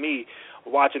older than me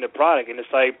watching the product. And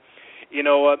it's like,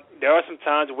 there are some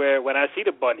times where when I see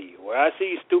the Bunny, where I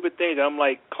see stupid things, I'm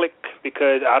like, click,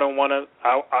 because I don't want to.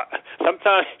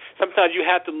 Sometimes you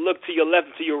have to look to your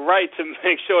left and to your right to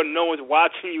make sure no one's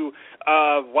watching you,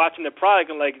 watching the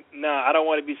product. And like, nah, I don't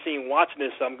want to be seen watching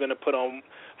this. So I'm going to put on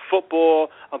football,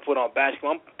 I'm put on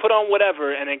basketball, I'm put on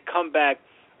whatever, and then come back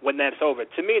when that's over.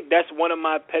 To me, that's one of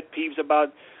my pet peeves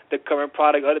about the current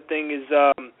product. Other thing is,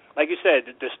 like you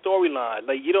said, the storyline.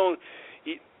 Like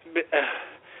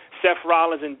Seth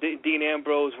Rollins and Dean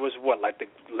Ambrose was like the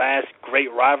last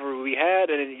great rivalry we had,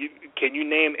 and can you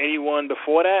name anyone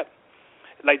before that?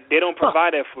 Like, they don't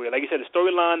provide that for you. Like you said, the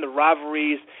storyline, the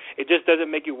rivalries, it just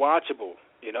doesn't make you watchable,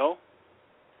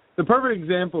 The perfect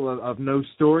example of no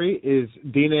story is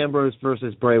Dean Ambrose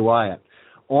versus Bray Wyatt.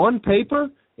 On paper,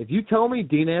 if you tell me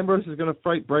Dean Ambrose is going to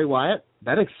fight Bray Wyatt,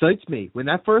 that excites me. When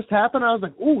that first happened, I was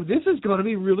like, ooh, this is going to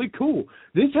be really cool.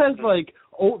 This has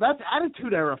that's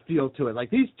Attitude Era feel to it.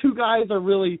 Like, these two guys are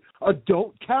really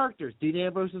adult characters. Dean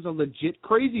Ambrose is a legit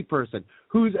crazy person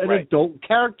who's an adult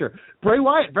character. Bray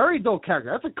Wyatt, very adult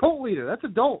character. That's a cult leader. That's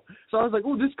adult. So I was like,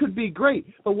 oh, this could be great.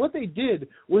 But what they did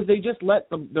was they just let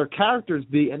their characters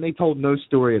be, and they told no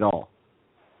story at all.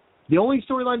 The only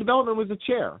storyline development was a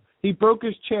chair. He broke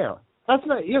his chair. That's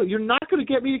not, you're not going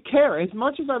to get me to care. As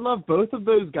much as I love both of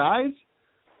those guys,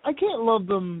 I can't love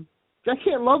them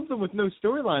with no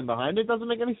storyline behind it. It doesn't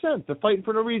make any sense. They're fighting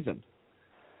for no reason.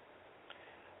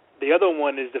 The other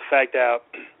one is the fact that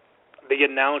the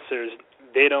announcers,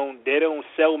 they don't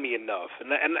sell me enough.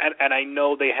 And I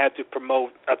know they have to promote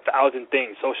 1,000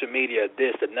 things, social media,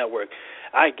 this, the network.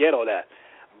 I get all that.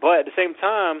 But at the same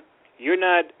time, you're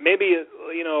not, maybe,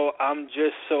 I'm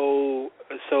just so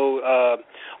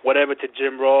whatever to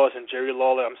Jim Ross and Jerry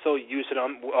Lawler. I'm so used to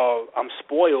them. I'm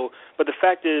spoiled. But the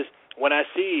fact is, when I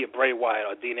see Bray Wyatt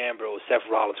or Dean Ambrose, Seth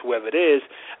Rollins, whoever it is,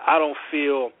 I don't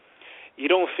feel, you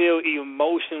don't feel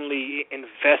emotionally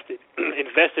invested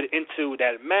into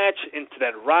that match, into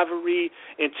that rivalry,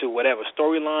 into whatever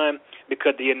storyline,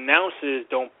 because the announcers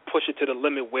don't push it to the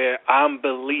limit where I'm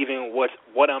believing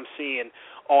what I'm seeing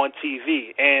on TV.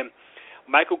 And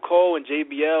Michael Cole and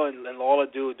JBL and Lawler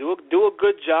do a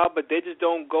good job, but they just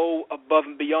don't go above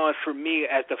and beyond for me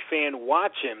as the fan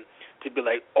watching to be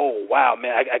like, oh wow,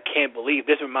 man, I can't believe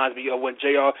this. Reminds me of when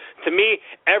JR. To me,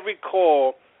 every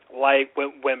call, like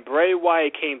when Bray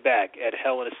Wyatt came back at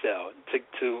Hell in a Cell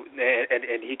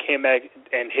and he came back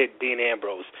and hit Dean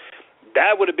Ambrose.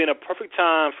 That would have been a perfect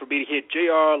time for me to hit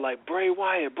JR like Bray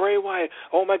Wyatt.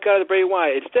 Oh my God, Bray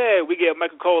Wyatt. Instead, we get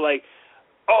Michael Cole like,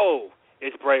 oh,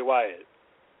 it's Bray Wyatt.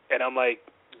 And I'm like,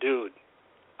 dude,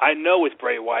 I know it's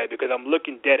Bray Wyatt because I'm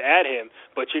looking dead at him,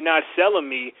 but you're not selling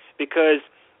me because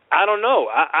I don't know.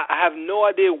 I have no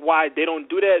idea why they don't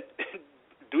do that.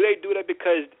 Do they do that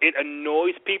because it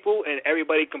annoys people and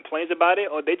everybody complains about it,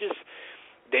 or they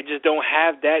just don't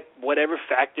have that whatever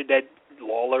factor that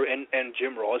Lawler and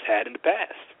Jim Ross had in the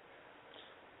past?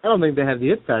 I don't think they have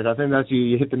the it factor. I think that's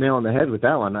you hit the nail on the head with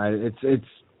that one.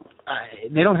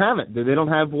 They don't have it. They don't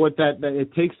have what that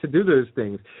it takes to do those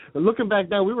things. But looking back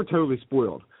now, we were totally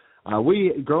spoiled.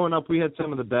 Growing up, we had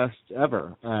some of the best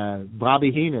ever.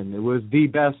 Bobby Heenan, it was the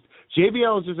best.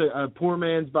 JBL is just a poor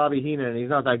man's Bobby Heenan, and he's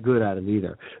not that good at it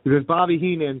either. Because Bobby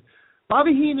Heenan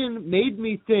made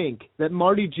me think that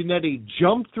Marty Jannetty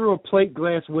jumped through a plate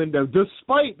glass window,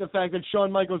 despite the fact that Shawn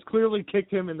Michaels clearly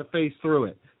kicked him in the face through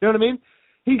it. You know what I mean?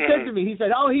 He said to me, he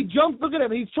said, oh, he jumped, look at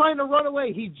him, he's trying to run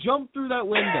away. He jumped through that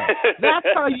window. That's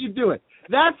how you do it.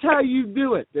 That's how you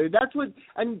do it, dude. That's what,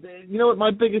 and you know what, my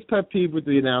biggest pet peeve with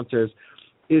the announcers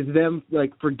is them,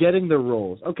 like, forgetting their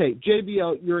roles. Okay,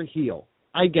 JBL, you're a heel.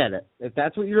 I get it. If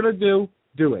that's what you're going to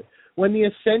do it. When the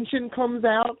Ascension comes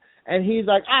out and he's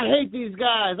like, I hate these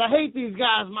guys,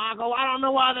 Michael, I don't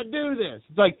know why they do this.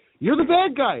 It's like, you're the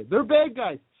bad guy. They're bad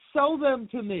guys. Sell them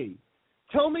to me.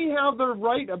 Tell me how they're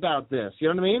right about this. You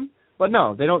know what I mean? But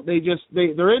no, they don't. They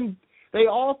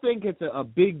all think it's a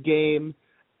big game,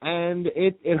 and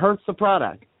it hurts the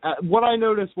product. What I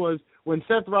noticed was when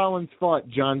Seth Rollins fought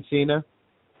John Cena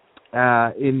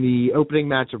in the opening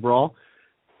match of Raw,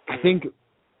 I think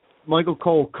Michael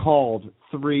Cole called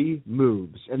 3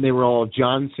 moves, and they were all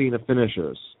John Cena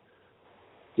finishers.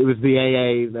 It was the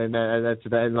AA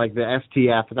and like the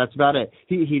STF, and that's about it.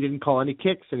 He didn't call any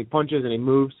kicks, any punches, any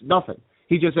moves, nothing.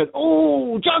 He just said,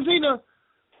 oh, John Cena,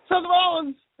 Seth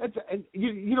Rollins. And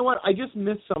you know what? I just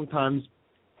miss sometimes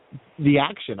the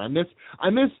action. I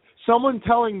miss someone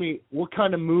telling me what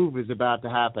kind of move is about to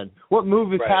happen, what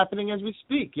move is happening as we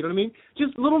speak. You know what I mean?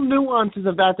 Just little nuances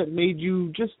of that made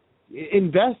you just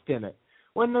invest in it.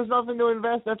 When there's nothing to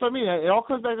invest, that's what I mean. It all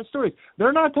comes back to stories.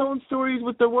 They're not telling stories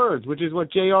with their words, which is what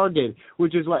JR did,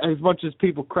 which is what, as much as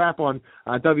people crap on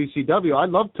WCW, I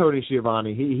love Tony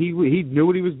Schiavone. He knew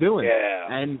what he was doing. Yeah.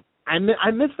 And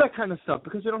I miss that kind of stuff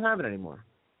because they don't have it anymore.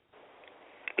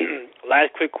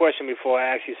 Last quick question before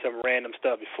I ask you some random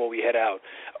stuff before we head out.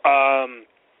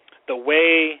 The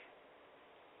way,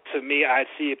 to me, I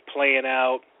see it playing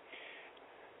out,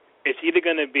 it's either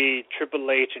going to be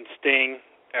Triple H and Sting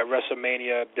at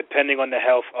WrestleMania, depending on the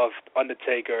health of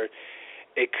Undertaker.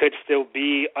 It could still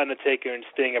be Undertaker and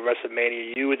Sting at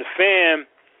WrestleMania. You as a fan,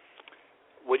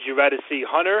 would you rather see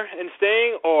Hunter and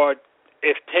Sting, or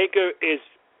if Taker is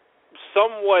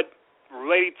somewhat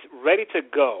ready to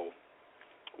go,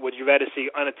 would you rather see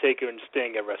Undertaker and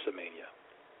Sting at WrestleMania?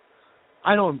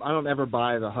 I don't ever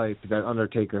buy the hype that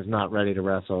Undertaker's not ready to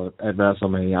wrestle at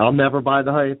WrestleMania. I'll never buy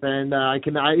the hype, and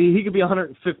he could be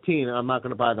 115, and I'm not going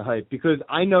to buy the hype because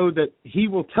I know that he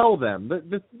will tell them.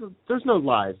 There's no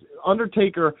lies.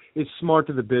 Undertaker is smart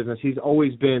to the business. He's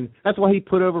always been. That's why he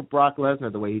put over Brock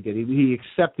Lesnar the way he did. He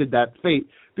accepted that fate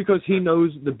because he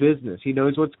knows the business. He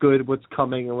knows what's good, what's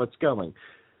coming, and what's going.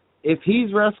 If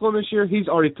he's wrestling this year, he's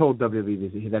already told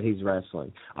WWE that he's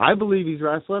wrestling. I believe he's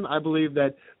wrestling. I believe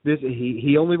that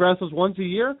he only wrestles once a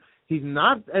year. He's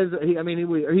not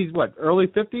he's what, early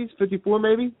 50s, 54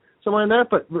 maybe, somewhere in there.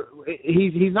 But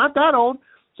he's not that old.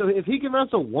 So if he can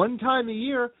wrestle one time a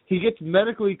year, he gets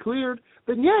medically cleared,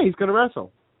 then yeah, he's going to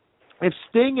wrestle. If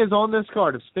Sting is on this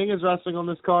card, if Sting is wrestling on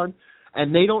this card,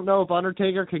 and they don't know if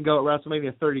Undertaker can go at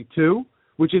WrestleMania 32,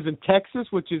 which is in Texas,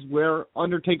 which is where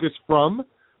Undertaker's from,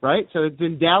 right? So it's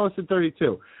in Dallas at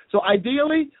 32. So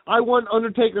ideally, I want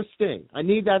Undertaker Sting. I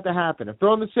need that to happen. If they're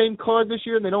on the same card this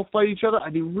year and they don't fight each other,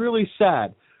 I'd be really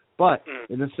sad. But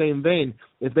in the same vein,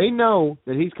 if they know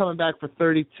that he's coming back for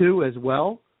 32 as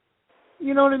well,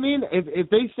 you know what I mean? If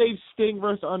they save Sting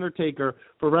versus Undertaker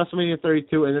for WrestleMania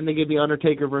 32 and then they give the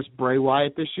Undertaker versus Bray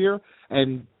Wyatt this year,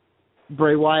 and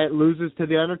Bray Wyatt loses to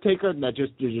The Undertaker, and that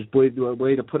just a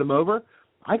way to put him over,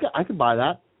 I could buy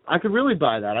that. I could really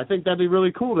buy that. I think that'd be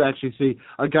really cool to actually see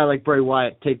a guy like Bray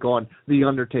Wyatt take on The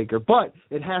Undertaker. But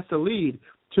it has to lead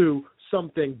to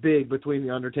something big between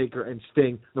The Undertaker and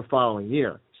Sting the following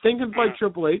year. Sting can fight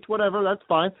Triple H, whatever, that's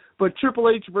fine. But Triple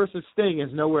H versus Sting is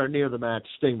nowhere near the match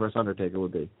Sting versus Undertaker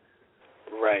would be.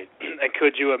 Right. And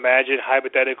could you imagine,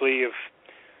 hypothetically, if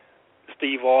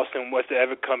Steve Austin was to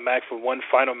ever come back for one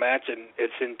final match and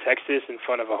it's in Texas in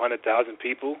front of 100,000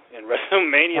 people in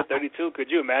WrestleMania 32? Could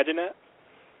you imagine that?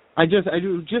 I just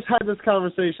had this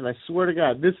conversation. I swear to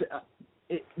God, that's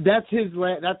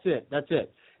it.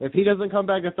 If he doesn't come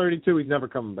back at 32, he's never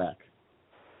coming back.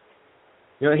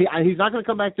 You know, he's not going to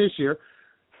come back this year.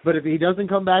 But if he doesn't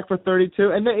come back for 32,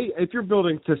 and if you're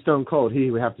building to Stone Cold, he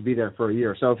would have to be there for a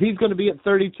year. So if he's going to be at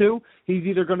 32, he's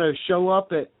either going to show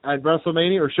up at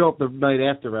WrestleMania or show up the night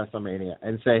after WrestleMania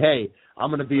and say, hey, I'm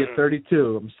going to be at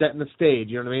 32. I'm setting the stage.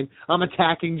 You know what I mean? I'm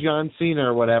attacking John Cena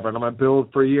or whatever, and I'm going to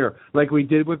build for a year like we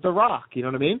did with The Rock. You know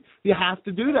what I mean? You have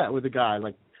to do that with a guy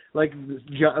like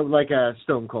a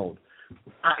Stone Cold.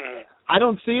 I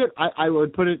don't see it. I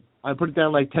would put it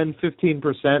down like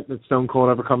 10-15% that Stone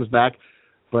Cold ever comes back.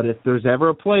 But if there's ever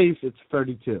a place, it's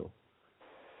 32.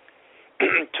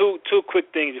 Two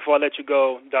quick things before I let you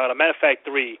go, Don. A matter of fact,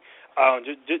 three.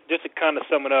 Just to kind of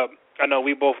sum it up, I know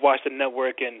we both watched the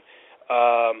network and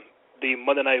the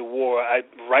Monday Night War.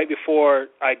 Right before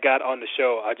I got on the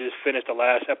show, I just finished the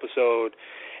last episode,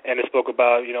 and it spoke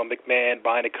about McMahon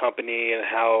buying a company and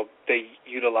how they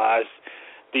utilized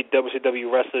the WCW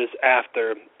wrestlers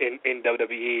after in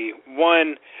WWE.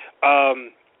 One.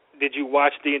 Did you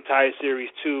watch the entire series?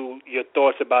 2, your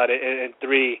thoughts about it, and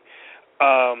 3,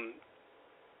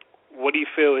 what do you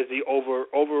feel is the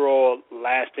overall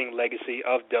lasting legacy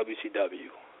of WCW?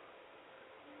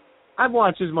 I've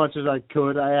watched as much as I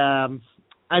could.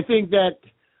 I think that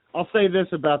I'll say this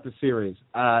about the series: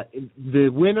 the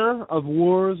winner of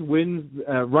wars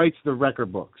writes the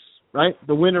record books. Right,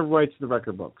 the winner writes the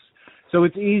record books. So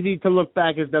it's easy to look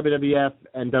back at WWF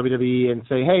and WWE and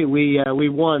say, hey, we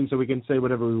won, so we can say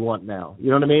whatever we want now.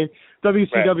 You know what I mean?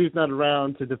 WCW is not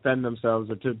around to defend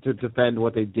themselves or to defend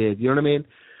what they did. You know what I mean?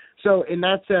 So in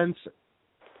that sense,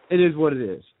 it is what it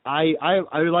is. I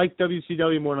like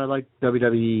WCW more than I like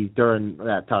WWE during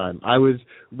that time.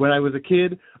 When I was a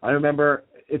kid, I remember,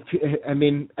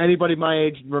 anybody my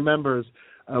age remembers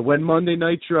when Monday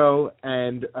Nitro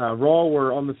and Raw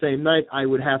were on the same night, I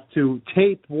would have to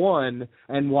tape one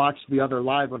and watch the other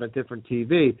live on a different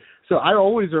TV. So I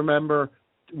always remember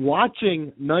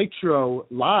watching Nitro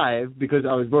live because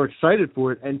I was more excited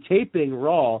for it, and taping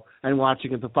Raw and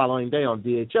watching it the following day on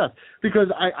VHS because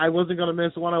I wasn't going to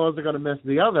miss one, I wasn't going to miss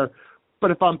the other.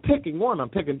 But if I'm picking one, I'm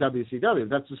picking WCW.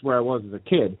 That's just where I was as a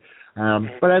kid.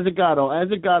 But as it got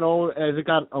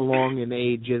along in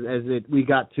age, we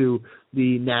got to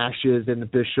the Nashes and the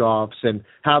Bischoffs and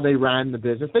how they ran the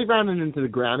business, they ran it into the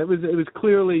ground. It was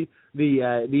clearly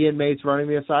the inmates running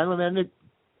the asylum, and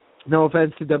no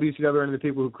offense to WCW and the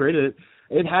people who created it,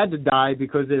 it had to die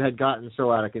because it had gotten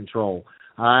so out of control.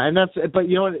 But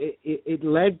you know what? It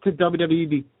led to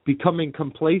WWE becoming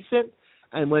complacent,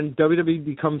 and when WWE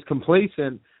becomes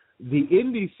complacent, the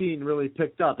indie scene really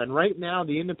picked up. And right now,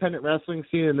 the independent wrestling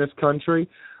scene in this country,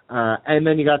 and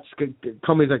then you got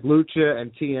companies like Lucha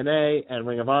and TNA and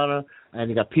Ring of Honor, and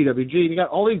you got PWG, and you got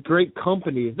all these great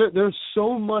companies. There's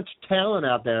so much talent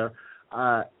out there.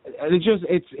 And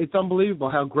it's unbelievable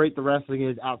how great the wrestling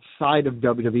is outside of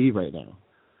WWE right now.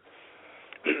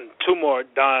 2 more,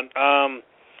 Don.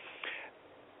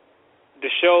 The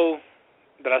show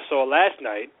that I saw last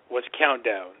night was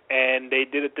Countdown, and they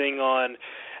did a thing on,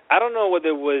 I don't know whether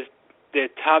it was their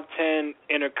top 10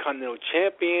 Intercontinental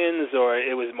Champions or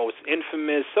it was most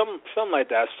infamous, something like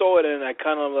that. I saw it and I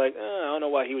kind of I don't know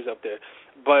why he was up there,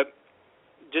 but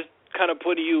just kind of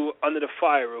putting you under the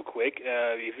fire real quick.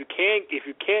 If you can't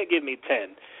give me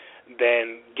 10,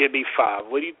 then give me 5.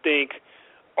 What do you think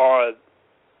are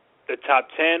the top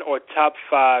 10 or top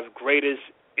 5 greatest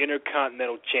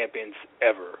Intercontinental Champions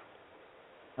ever?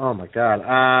 Oh my God.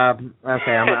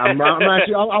 Okay, I'm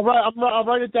actually I'll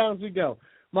write it down as we go.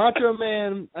 Macho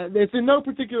Man. It's in no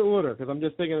particular order because I'm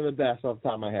just thinking of the best off the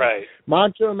top of my head. Right.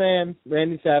 Macho Man,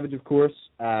 Randy Savage, of course.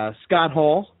 Scott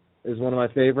Hall is one of my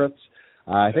favorites.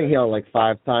 I think he held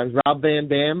 5 times. Rob Van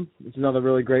Dam is another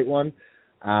really great one.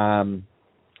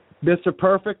 Mr.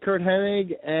 Perfect, Kurt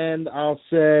Hennig, and I'll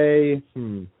say,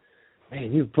 man,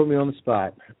 you put me on the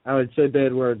spot. I would say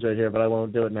bad words right here, but I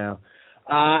won't do it now.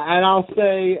 And I'll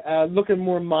say, looking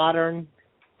more modern,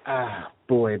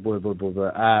 boy.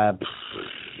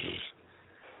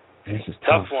 This is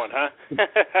tough one, huh?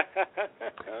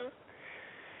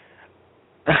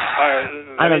 All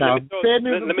right, I don't know. Let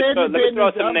me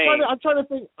throw some names.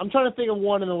 I'm trying to think of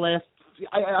one in the last.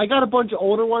 I got a bunch of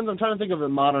older ones. I'm trying to think of a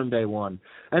modern day one.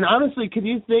 And honestly, can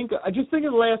you think? I just think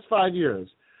of the last 5 years.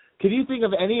 Can you think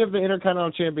of any of the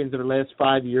Intercontinental Champions of the last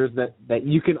 5 years that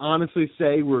you can honestly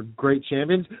say were great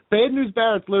champions? Bad News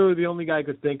Barrett's literally the only guy I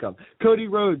could think of. Cody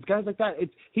Rhodes, guys like that.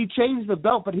 He changed the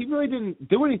belt, but he really didn't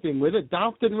do anything with it.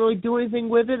 Dolph didn't really do anything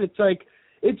with it. It's like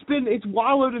it's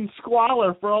wallowed in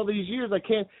squalor for all these years. I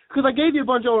can't, because I gave you a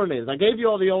bunch of older names. I gave you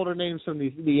all the older names from the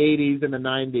 80s and the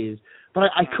 90s, but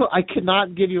I could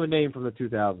not give you a name from the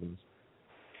 2000s.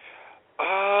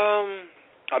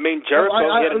 I mean, Jericho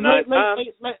hit it 9 times.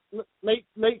 Late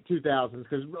 2000s,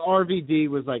 because RVD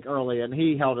was like early, and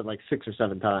he held it like 6 or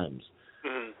 7 times.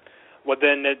 Mm-hmm. Well,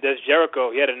 then there's Jericho.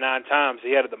 He had it 9 times.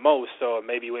 He had it the most, so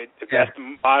maybe if that's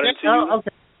the modern to you. Okay.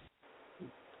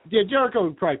 Yeah, Jericho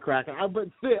would probably crack it. But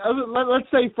let's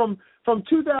say from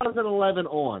 2011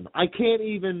 on, I can't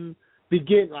even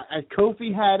begin.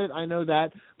 Kofi had it, I know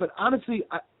that, but honestly,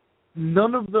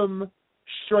 none of them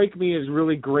strike me as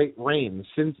really great reigns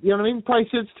since, you know what I mean? Probably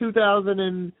since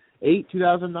 2008,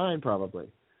 2009, probably.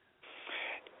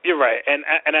 You're right, and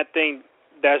I think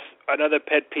that's another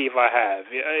pet peeve I have.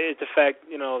 It's the fact,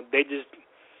 they just,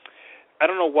 I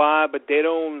don't know why, but they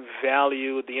don't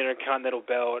value the Intercontinental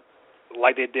belt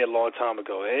like they did a long time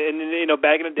ago. And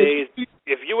back in the days,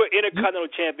 if you were Intercontinental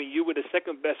champion, you were the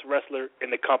second best wrestler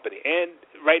in the company. And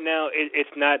right now,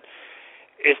 it's not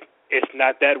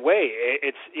that way.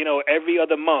 It's every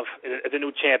other month is a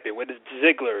new champion. Whether it's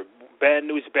Ziggler, Bad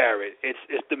News Barrett, it's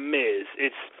The Miz,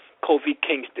 it's Kofi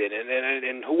Kingston,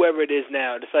 and whoever it is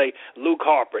now. It's like Luke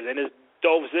Harper, and it's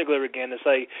Dolph Ziggler again. It's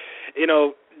like,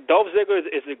 Dolph Ziggler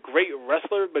is a great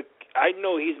wrestler, but I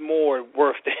know he's more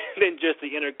worth than just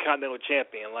the Intercontinental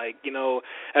champion. Like,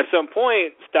 at some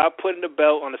point, stop putting the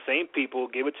belt on the same people,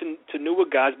 give it to newer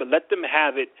guys, but let them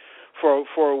have it for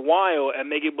a while and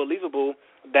make it believable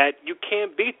that you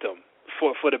can't beat them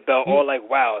for the belt, or like,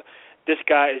 wow, this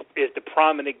guy is the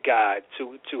prominent guy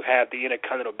to have the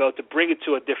Intercontinental belt, to bring it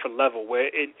to a different level where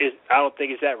it is. I don't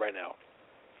think it's at right now.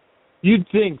 You'd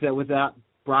think that without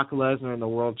Brock Lesnar and the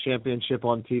World Championship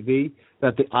on TV,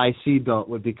 that the IC belt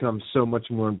would become so much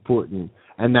more important,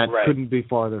 and that couldn't be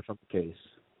farther from the case.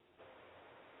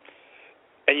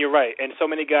 And you're right, and so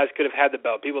many guys could have had the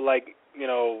belt. People like,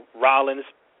 Rollins,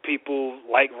 people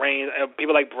like Reigns,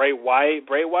 people like Bray Wyatt.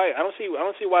 I don't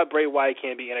see why Bray Wyatt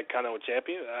can't be Intercontinental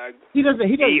champion. He doesn't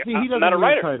not a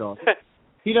need a title.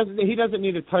 He doesn't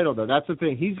need a title, though. That's the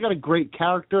thing. He's got a great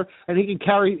character, and he can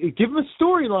give him a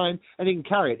storyline, and he can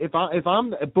carry it. If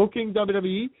I'm booking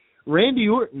WWE, Randy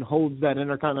Orton holds that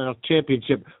Intercontinental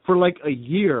Championship for like a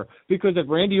year, because if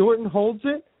Randy Orton holds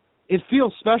it, it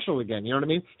feels special again. You know what I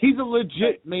mean? He's a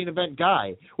legit main event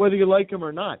guy, whether you like him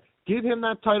or not. Give him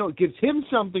that title. It gives him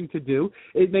something to do.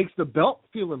 It makes the belt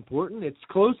feel important. It's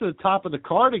close to the top of the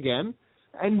card again,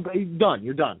 and done.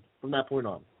 You're done from that point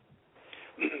on.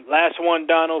 Last one,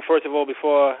 Donald. First of all,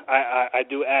 before I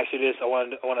do ask you this, I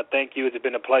want to thank you. It's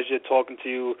been a pleasure talking to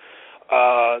you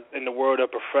in the world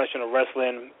of professional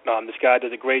wrestling. This guy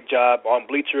does a great job on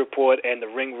Bleacher Report and the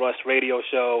Ring Rust radio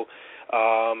show.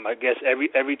 I guess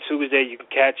every Tuesday you can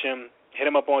catch him. Hit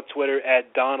him up on Twitter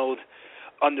at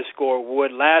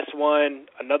Donald_Wood. Last one,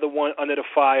 another one under the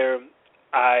fire.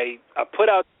 I put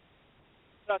out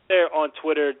there on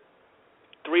Twitter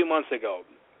 3 months ago,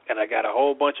 and I got a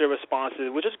whole bunch of responses,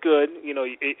 which is good.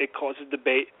 It causes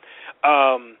debate.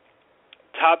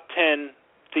 Top 10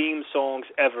 theme songs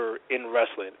ever in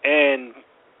wrestling. And,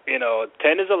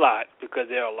 10 is a lot, because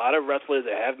there are a lot of wrestlers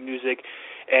that have music,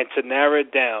 and to narrow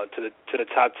it down to the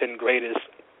top 10 greatest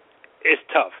is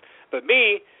tough. But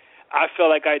me, I feel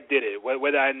like I did it.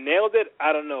 Whether I nailed it,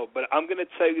 I don't know. But I'm going to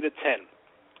tell you the 10.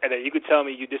 And then you can tell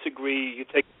me you disagree, you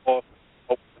take it off,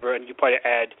 and you probably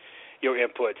add your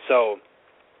input. So,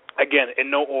 again, in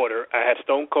no order, I had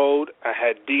Stone Cold, I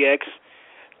had DX,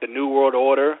 The New World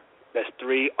Order, that's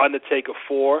 3, Undertaker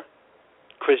 4,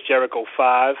 Chris Jericho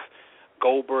 5,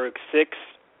 Goldberg 6,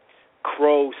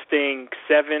 Crow Sting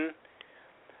 7,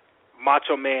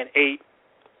 Macho Man 8,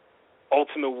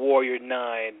 Ultimate Warrior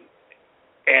 9,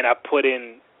 and I put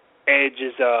in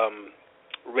Edge's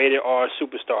Rated R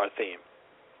Superstar theme.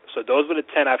 So those were the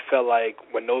 10 I felt like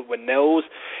when those,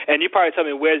 and you probably tell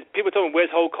me people tell me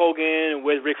where's Hulk Hogan and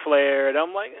where's Ric Flair, and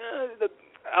I'm like,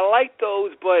 I like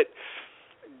those, but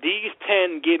these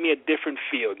 10 gave me a different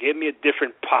feel, gave me a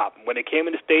different pop. When it came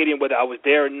in the stadium, whether I was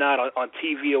there or not on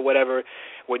TV or whatever,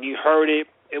 when you heard it,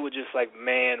 it was just like,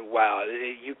 man, wow,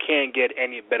 you can't get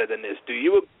any better than this. Do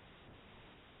you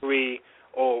agree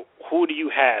or who do you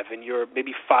have in your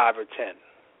maybe 5 or 10?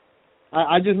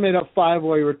 I just made up 5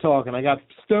 while you were talking. I got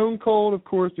Stone Cold, of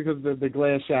course, because the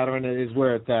glass shattering is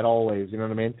where it's at always, you know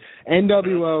what I mean?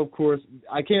 NWO, of course.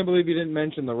 I can't believe you didn't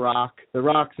mention The Rock. The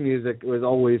Rock's music was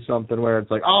always something where it's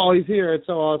like, oh, he's here, it's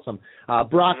so awesome.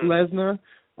 Brock Lesnar,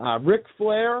 Ric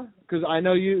Flair, because I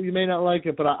know you may not like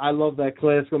it, but I love that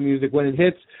classical music. When it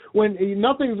hits,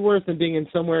 nothing's worse than being in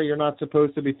somewhere you're not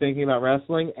supposed to be thinking about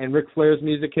wrestling, and Ric Flair's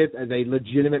music hits as a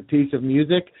legitimate piece of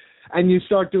music, and you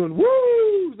start doing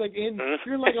woo, like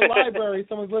you're like a library,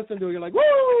 someone's listening to it, you're like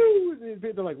woo,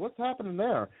 they're like, what's happening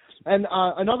there? And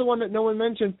another one that no one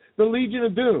mentioned, the Legion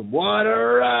of Doom. What a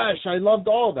rush! I loved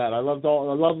all that. I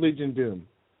love Legion of Doom.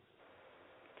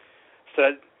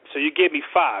 So you gave me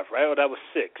 5, right? Or that was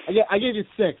 6? I gave you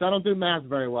 6. I don't do math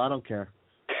very well. I don't care.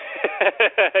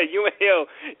 you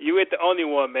ain't the only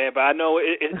one, man. But I know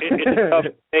it's a tough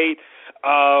debate.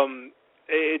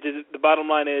 The bottom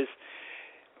line is,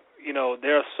 you know,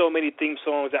 there are so many theme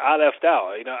songs that I left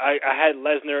out. You know, I had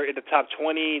Lesnar in the top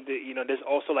 20. There's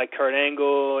also like Kurt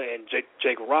Angle and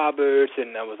Jake Roberts,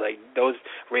 and I was like those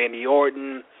Randy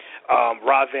Orton,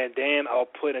 Rob Van Dam. I'll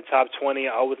put in the top 20.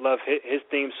 I would love his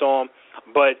theme song,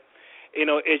 but you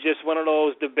know, it's just one of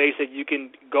those debates that you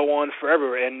can go on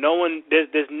forever, and no one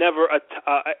there's never a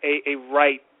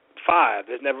right 5.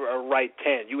 There's never a right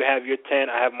 10. You have your 10,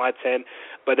 I have my 10,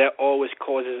 but that always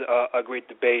causes a great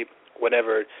debate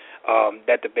whenever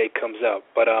that debate comes up.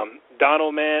 But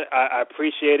Donald, man, I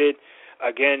appreciate it.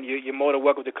 Again, you're more than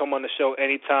welcome to come on the show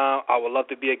anytime. I would love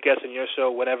to be a guest on your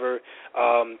show whenever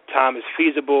time is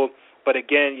feasible. But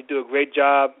again, you do a great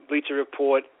job. Bleacher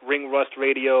Report, Ring Rust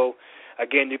Radio.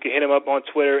 Again, you can hit him up on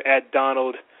Twitter at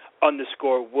Donald_Wood.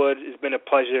 It's been a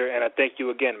pleasure, and I thank you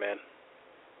again, man.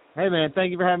 Hey, man,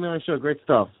 thank you for having me on the show. Great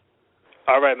stuff.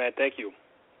 All right, man. Thank you.